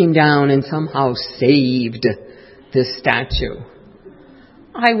tree came down and somehow saved this statue.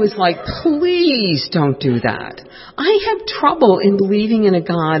 I was like, please don't do that. I have trouble in believing in a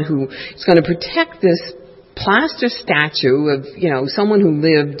God who is going to protect this plaster statue of, someone who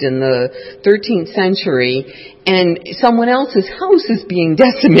lived in the 13th century, and someone else's house is being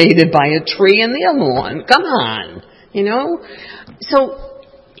decimated by a tree in their lawn. Come on. So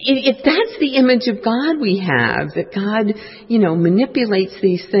if that's the image of God we have, that God, manipulates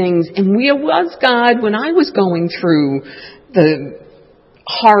these things, and where was God when I was going through the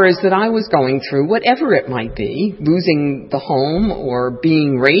horrors that I was going through, whatever it might be, losing the home or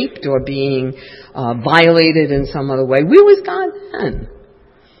being raped or being violated in some other way, where was God then?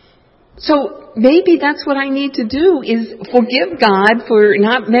 So maybe that's what I need to do, is forgive God for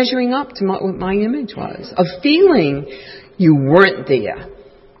not measuring up to what my image was, of feeling you weren't there.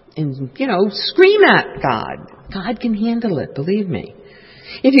 And, scream at God. God can handle it, believe me.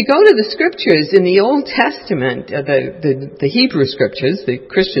 If you go to the scriptures in the Old Testament, the Hebrew scriptures, the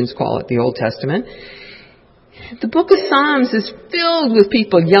Christians call it the Old Testament, the book of Psalms is filled with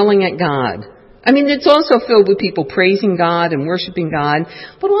people yelling at God. It's also filled with people praising God and worshiping God,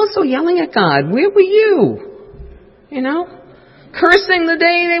 but also yelling at God. Where were you? Cursing the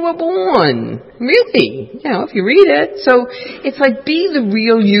day they were born. Really? If you read it. So it's like, be the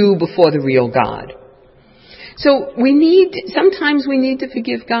real you before the real God. So sometimes we need to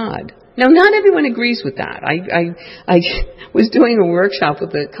forgive God. Now, not everyone agrees with that. I was doing a workshop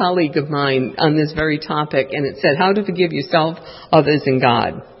with a colleague of mine on this very topic, and it said how to forgive yourself, others, and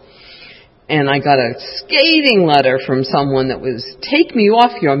God. And I got a scathing letter from someone that was, take me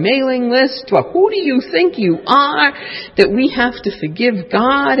off your mailing list. Well, who do you think you are that we have to forgive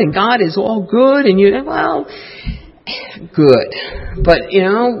God and God is all good? And good. But,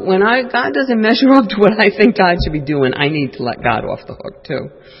 when God doesn't measure up to what I think God should be doing, I need to let God off the hook too.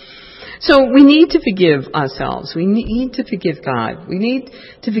 So we need to forgive ourselves. We need to forgive God. We need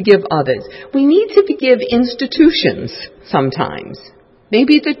to forgive others. We need to forgive institutions sometimes.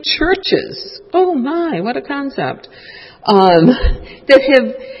 Maybe the churches. Oh my, what a concept. That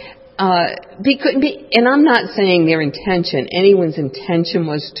have, and I'm not saying anyone's intention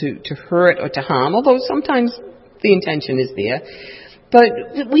was to hurt or to harm, although sometimes the intention is there.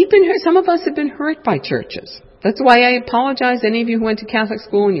 But we've been hurt, some of us have been hurt by churches. That's why I apologize. Any of you who went to Catholic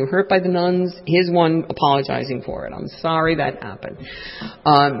school and you were hurt by the nuns, here's one apologizing for it. I'm sorry that happened.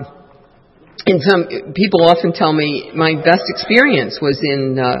 And some people often tell me my best experience was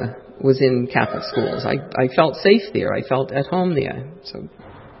in Catholic schools. I felt safe there. I felt at home there. So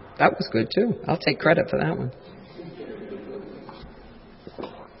that was good too. I'll take credit for that one.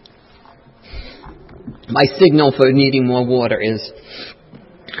 My signal for needing more water is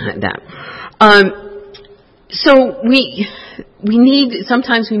that. So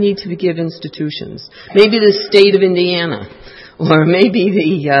sometimes we need to forgive institutions. Maybe the state of Indiana, or maybe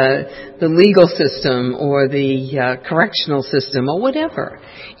the legal system, or the correctional system, or whatever.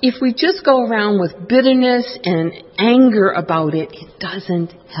 If we just go around with bitterness and anger about it, it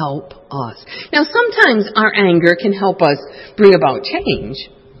doesn't help us. Now, sometimes our anger can help us bring about change,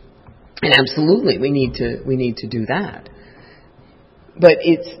 and absolutely, we need to do that. But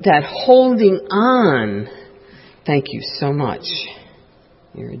it's that holding on. Thank you so much.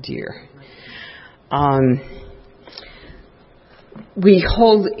 You're a dear.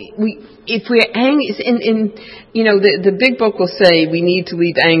 If we're angry, the big book will say we need to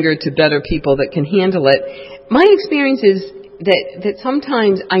leave anger to better people that can handle it. My experience is that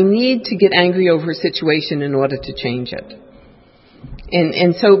sometimes I need to get angry over a situation in order to change it.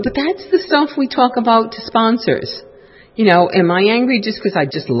 But that's the stuff we talk about to sponsors. Am I angry just because I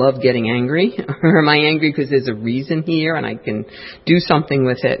just love getting angry? Or am I angry because there's a reason here and I can do something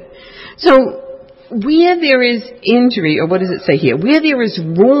with it? So, where there is injury, or what does it say here? Where there is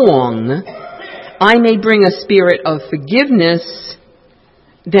wrong, I may bring a spirit of forgiveness,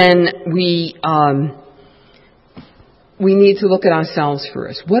 then we we need to look at ourselves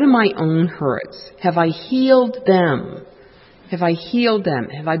first. What are my own hurts? Have I healed them? Have I healed them?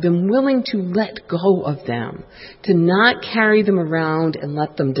 Have I been willing to let go of them? To not carry them around and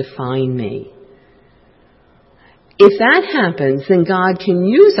let them define me? If that happens, then God can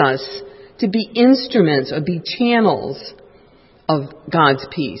use us to be instruments or be channels of God's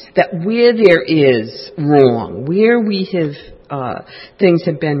peace. That where there is wrong, where we have things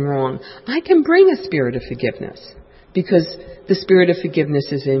have been wrong, I can bring a spirit of forgiveness because the spirit of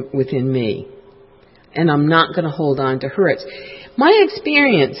forgiveness is within me. And I'm not going to hold on to hurts. My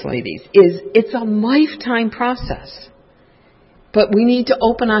experience, ladies, is it's a lifetime process. But we need to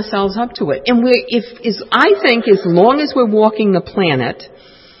open ourselves up to it. And I think as long as we're walking the planet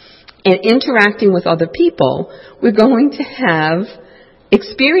and interacting with other people, we're going to have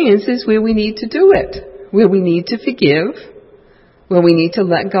experiences where we need to do it, where we need to forgive, where we need to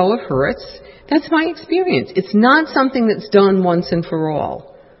let go of hurts. That's my experience. It's not something that's done once and for all.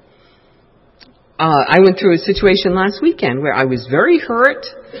 I went through a situation last weekend where I was very hurt.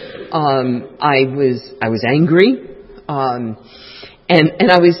 I was angry. And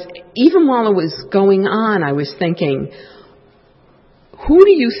I was, even while it was going on, I was thinking, who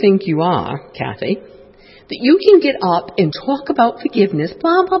do you think you are, Kathy, that you can get up and talk about forgiveness,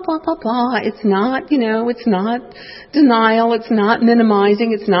 blah, blah, blah, blah, blah. It's not, it's not denial. It's not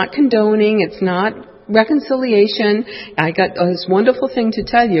minimizing. It's not condoning. It's not reconciliation. I got this wonderful thing to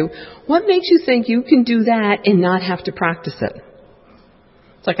tell you. What makes you think you can do that and not have to practice it?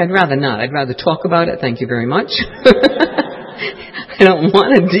 It's like, I'd rather not. I'd rather talk about it. Thank you very much. I don't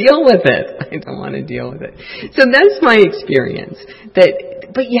want to deal with it. So that's my experience.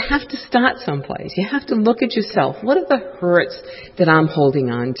 But you have to start someplace. You have to look at yourself. What are the hurts that I'm holding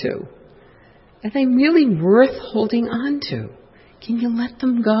on to? Are they really worth holding on to? Can you let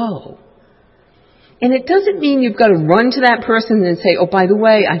them go? And it doesn't mean you've got to run to that person and say, oh, by the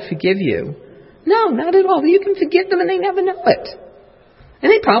way, I forgive you. No, not at all. You can forgive them and they never know it.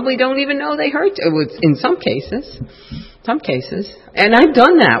 And they probably don't even know they hurt you. In some cases. And I've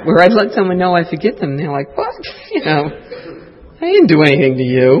done that where I've let someone know I forget them. And they're like, what? I didn't do anything to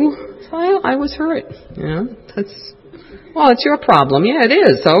you. So I was hurt. It's your problem. Yeah, it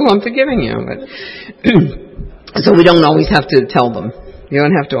is. So I'm forgiving you. But so we don't always have to tell them. You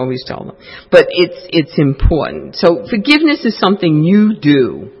don't have to always tell them. But it's important. So forgiveness is something you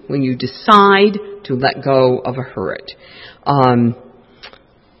do when you decide to let go of a hurt.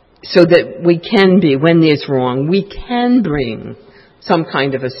 So that we can be, when there's wrong, we can bring some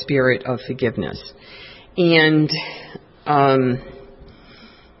kind of a spirit of forgiveness. And,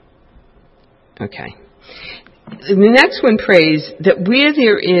 okay. The next one prays that where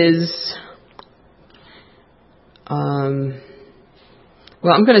there is,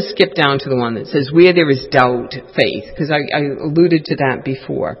 well, I'm going to skip down to the one that says where there is doubt, faith, because I alluded to that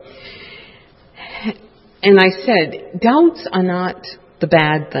before. And I said, doubts are not the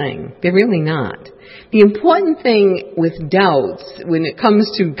bad thing. They're really not. The important thing with doubts, when it comes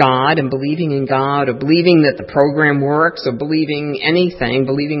to God and believing in God or believing that the program works or believing anything,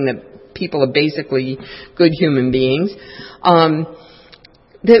 believing that people are basically good human beings,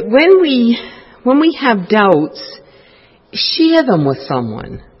 that when we have doubts, share them with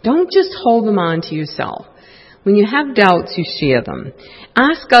someone. Don't just hold them on to yourself. When you have doubts, you share them.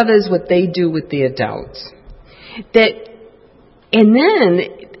 Ask others what they do with their doubts. And then,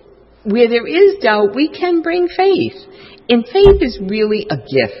 where there is doubt, we can bring faith. And faith is really a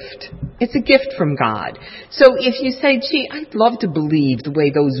gift. It's a gift from God. So if you say, gee, I'd love to believe the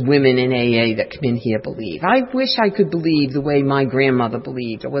way those women in AA that come in here believe. I wish I could believe the way my grandmother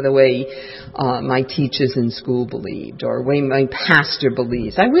believed, or the way my teachers in school believed, or the way my pastor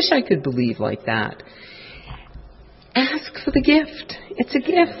believes. I wish I could believe like that. Ask for the gift. It's a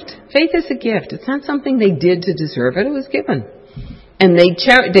gift. Faith is a gift. It's not something they did to deserve it. It was given. And they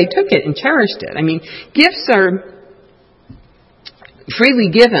took it and cherished it. I mean, gifts are freely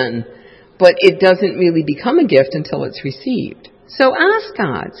given, but it doesn't really become a gift until it's received. So ask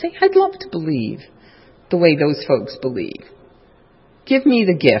God. Say, I'd love to believe the way those folks believe. Give me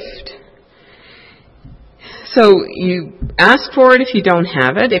the gift. So you ask for it if you don't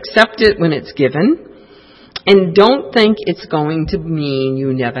have it. Accept it when it's given. And don't think it's going to mean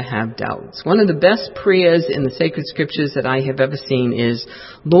you never have doubts. One of the best prayers in the sacred scriptures that I have ever seen is,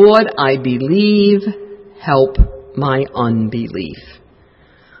 Lord, I believe, help my unbelief.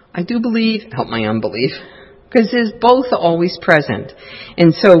 I do believe, help my unbelief. Because there's both are always present.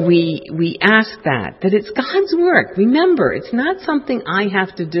 And so we ask that it's God's work. Remember, it's not something I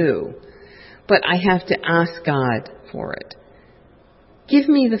have to do, but I have to ask God for it. give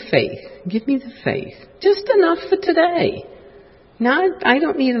me the faith. Give me the faith. Just enough for today. Now, I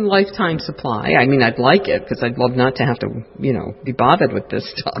don't need a lifetime supply. I mean, I'd like it because I'd love not to have to, be bothered with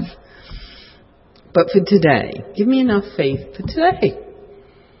this stuff. But for today, give me enough faith for today.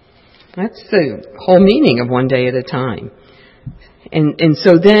 That's the whole meaning of one day at a time. And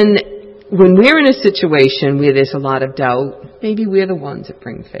so then, when we're in a situation where there's a lot of doubt, maybe we're the ones that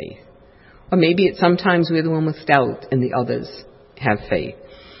bring faith. Or maybe sometimes we're the one with doubt and the others have faith.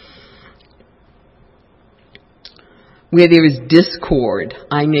 Where there is discord,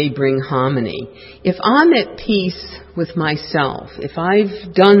 I may bring harmony. If I'm at peace with myself, if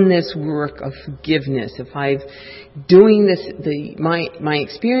I've done this work of forgiveness, if I've doing this, my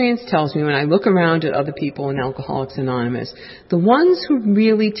experience tells me when I look around at other people in Alcoholics Anonymous, the ones who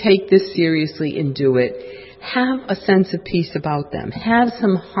really take this seriously and do it have a sense of peace about them, have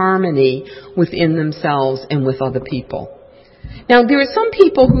some harmony within themselves and with other people. Now, there are some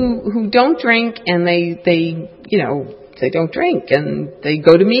people who don't drink and they don't drink and they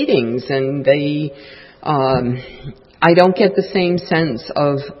go to meetings and I don't get the same sense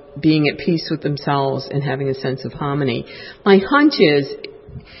of being at peace with themselves and having a sense of harmony. My hunch is,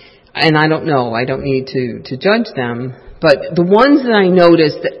 and I don't know, I don't need to judge them, but the ones that I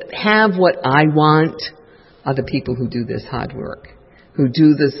notice that have what I want are the people who do this hard work, who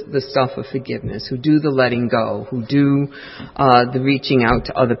do the stuff of forgiveness, who do the letting go, who do the reaching out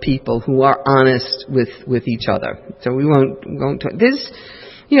to other people, who are honest with each other. So we won't talk. This,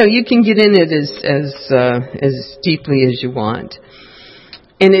 you can get in it as deeply as you want.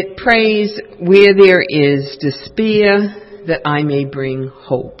 And it prays, where there is despair, that I may bring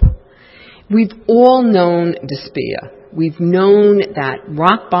hope. We've all known despair. We've known that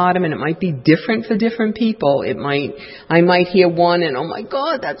rock bottom, and it might be different for different people. I might hear one and, oh my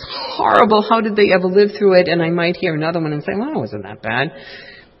God, that's horrible. How did they ever live through it? And I might hear another one and say, well, it wasn't that bad.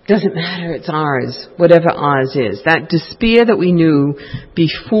 Doesn't matter. It's ours. Whatever ours is. That despair that we knew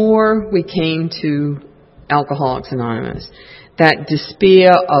before we came to Alcoholics Anonymous. That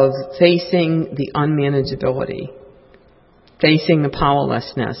despair of facing the unmanageability. Facing the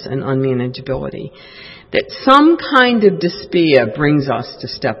powerlessness and unmanageability. That some kind of despair brings us to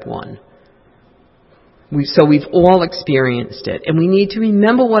step one. So we've all experienced it. And we need to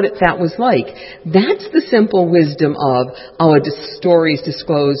remember what that was like. That's the simple wisdom of our stories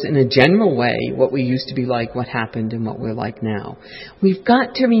disclose in a general way what we used to be like, what happened, and what we're like now. We've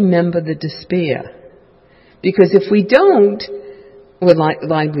got to remember the despair. Because if we don't, we're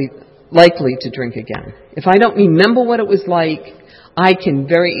likely to drink again. If I don't remember what it was like, I can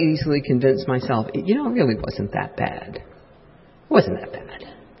very easily convince myself, it really wasn't that bad. It wasn't that bad,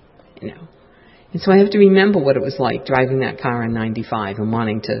 And so I have to remember what it was like driving that car on 95 and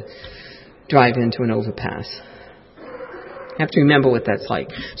wanting to drive into an overpass. I have to remember what that's like.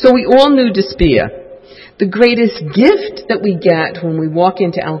 So we all knew despair. The greatest gift that we get when we walk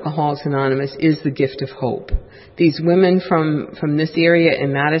into Alcoholics Anonymous is the gift of hope. These women from this area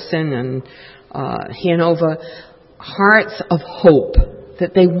in Madison and Hanover, hearts of hope,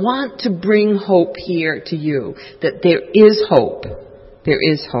 that they want to bring hope here to you, that there is hope. There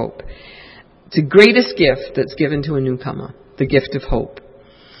is hope. It's the greatest gift that's given to a newcomer, the gift of hope.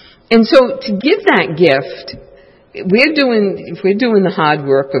 And so to give that gift, if we're doing the hard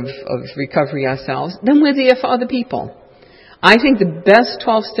work of recovery ourselves, then we're there for other people. I think the best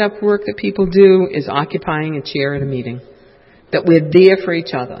 12-step work that people do is occupying a chair at a meeting. That we're there for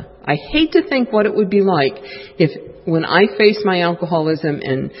each other. I hate to think what it would be like when I faced my alcoholism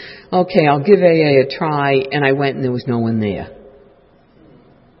and, okay, I'll give AA a try, and I went and there was no one there.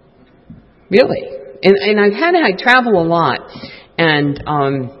 Really. And I travel a lot, and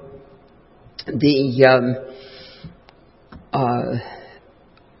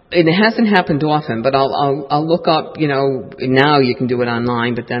and it hasn't happened often, but I'll look up, now you can do it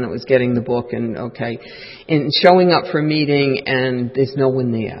online, but then it was getting the book and showing up for a meeting and there's no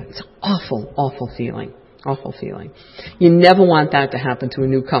one there. It's an awful feeling. Awful feeling. You never want that to happen to a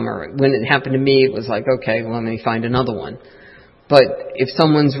newcomer. When it happened to me, it was like, okay, well, let me find another one. But if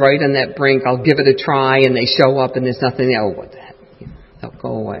someone's right on that brink, I'll give it a try, and they show up and there's nothing there. Oh, what the heck? They'll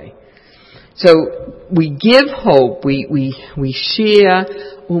go away. So we give hope. We share.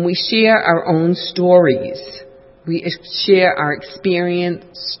 When we share our own stories, we share our experience,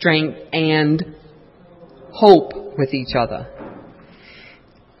 strength, and hope with each other.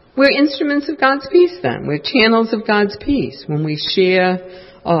 We're instruments of God's peace then. We're channels of God's peace when we share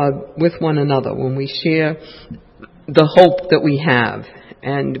with one another, when we share the hope that we have.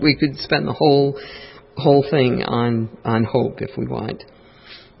 And we could spend the whole thing on hope if we want.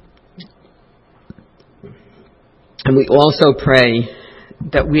 And we also pray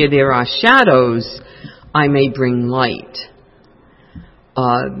that where there are shadows, I may bring light.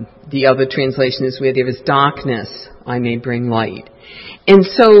 The other translation is where there is darkness, I may bring light. And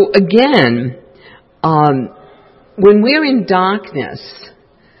so again, when we're in darkness,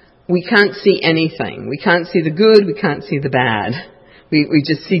 we can't see anything. We can't see the good, we can't see the bad. We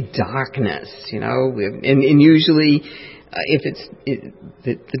just see darkness, and usually if it's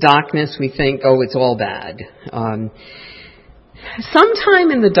the darkness, we think, oh, it's all bad.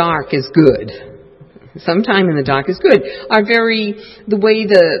 Sometime in the dark is good. Sometime in the dark is good. The way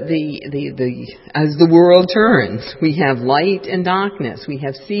as the world turns, we have light and darkness. We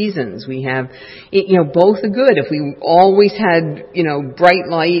have seasons. We have, both are good. If we always had, bright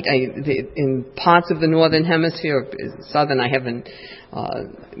light, in parts of the northern hemisphere, southern, I haven't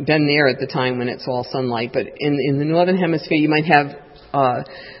been there at the time when it's all sunlight, but in the northern hemisphere, you might have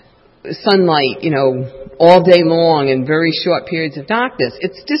sunlight, all day long and very short periods of darkness.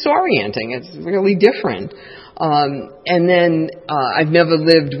 It's disorienting. It's really different. And then I've never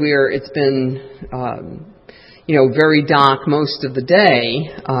lived where it's been, very dark most of the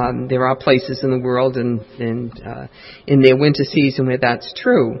day. There are places in the world and in their winter season where that's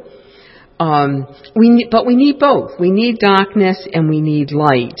true. But we need both. We need darkness and we need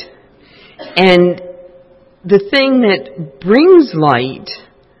light. And the thing that brings light,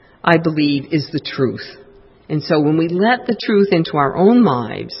 I believe, is the truth. And so when we let the truth into our own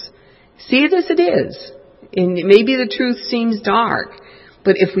lives, see it as it is. And maybe the truth seems dark,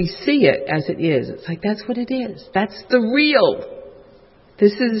 but if we see it as it is, it's like, that's what it is. That's the real.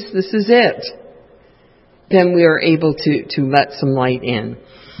 This is it. Then we are able to let some light in.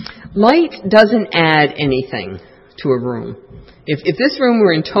 Light doesn't add anything to a room. If this room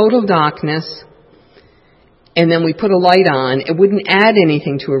were in total darkness, and then we put a light on, it wouldn't add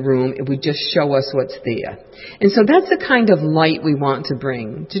anything to a room, it would just show us what's there. And so that's the kind of light we want to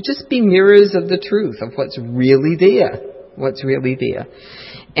bring, to just be mirrors of the truth, of what's really there.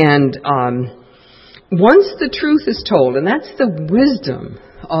 And once the truth is told, and that's the wisdom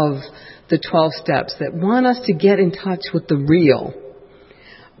of the 12 steps that want us to get in touch with the real.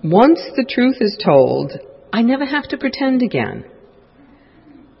 Once the truth is told, I never have to pretend again.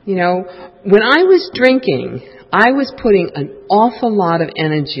 When I was drinking, I was putting an awful lot of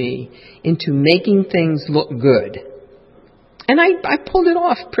energy into making things look good. And I pulled it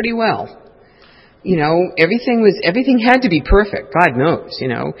off pretty well. Everything had to be perfect. God knows,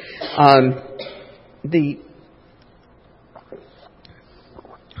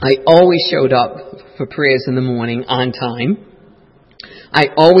 I always showed up for prayers in the morning on time. I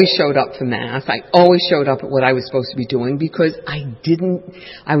always showed up for Mass. I always showed up at what I was supposed to be doing because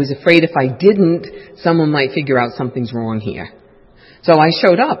I was afraid if I didn't, someone might figure out something's wrong here. So I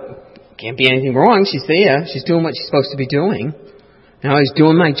showed up. Can't be anything wrong. She's there. She's doing what she's supposed to be doing. I was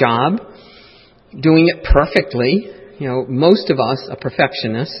doing my job, doing it perfectly. Most of us are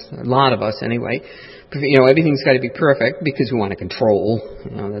perfectionists, a lot of us anyway. Everything's got to be perfect because we want to control.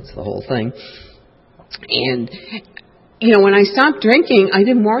 That's the whole thing. And when I stopped drinking, I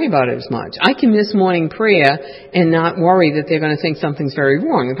didn't worry about it as much. I can miss morning prayer and not worry that they're going to think something's very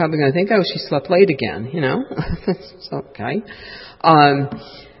wrong. They're probably going to think, oh, she slept late again, It's okay.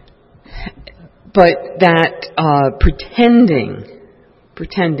 But that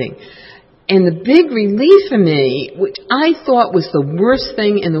pretending. And the big relief for me, which I thought was the worst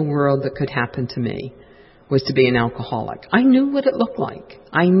thing in the world that could happen to me, was to be an alcoholic. I knew what it looked like.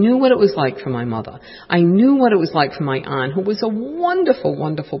 I knew what it was like for my mother. I knew what it was like for my aunt, who was a wonderful,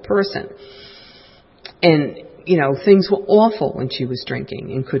 wonderful person. And, things were awful when she was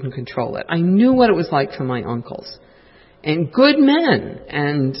drinking and couldn't control it. I knew what it was like for my uncles. And good men,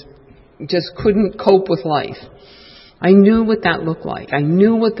 and just couldn't cope with life. I knew what that looked like. I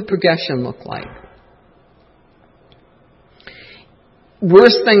knew what the progression looked like.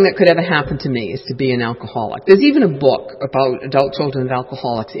 Worst thing that could ever happen to me is to be an alcoholic. There's even a book about adult children of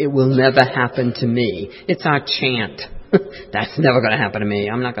alcoholics. It will never happen to me. It's our chant. That's never going to happen to me.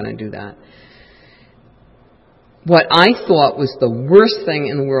 I'm not going to do that. What I thought was the worst thing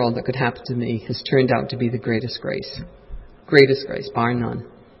in the world that could happen to me has turned out to be the greatest grace. Greatest grace, bar none.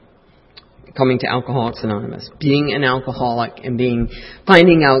 Coming to Alcoholics Anonymous, being an alcoholic and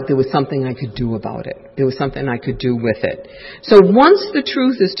finding out there was something I could do about it. There was something I could do with it. So once the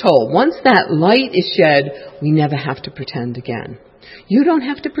truth is told, once that light is shed, we never have to pretend again. You don't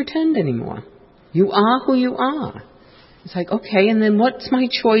have to pretend anymore. You are who you are. It's like, okay, and then what's my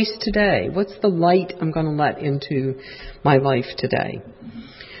choice today? What's the light I'm going to let into my life today?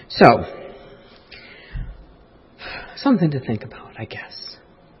 So, something to think about, I guess.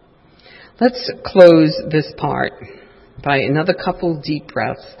 Let's close this part by another couple deep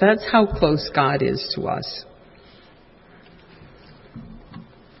breaths. That's how close God is to us.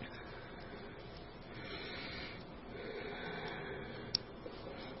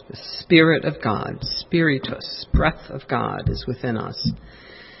 The Spirit of God, Spiritus, breath of God is within us.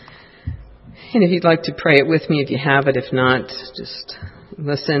 And if you'd like to pray it with me, if you have it, if not, just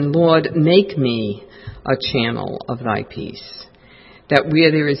listen. Lord, make me a channel of thy peace, that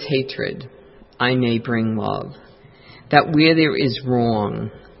where there is hatred, I may bring love, that where there is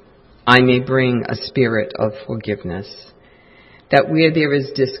wrong, I may bring a spirit of forgiveness, that where there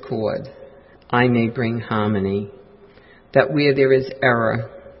is discord, I may bring harmony, that where there is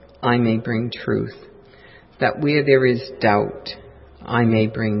error, I may bring truth, that where there is doubt, I may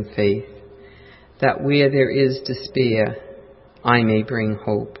bring faith, that where there is despair, I may bring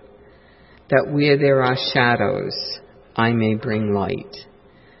hope, that where there are shadows, I may bring light,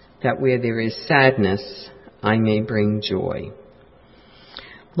 that where there is sadness, I may bring joy.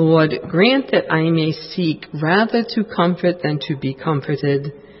 Lord, grant that I may seek rather to comfort than to be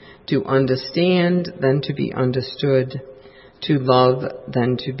comforted, to understand than to be understood, to love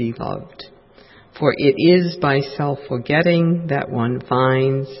than to be loved. For it is by self-forgetting that one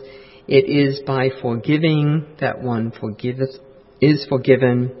finds, it is by forgiving that one is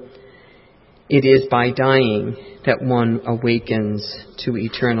forgiven, it is by dying that one awakens to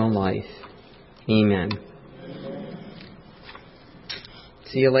eternal life. Amen.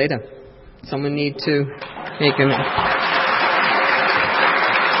 See you later. Someone need to make a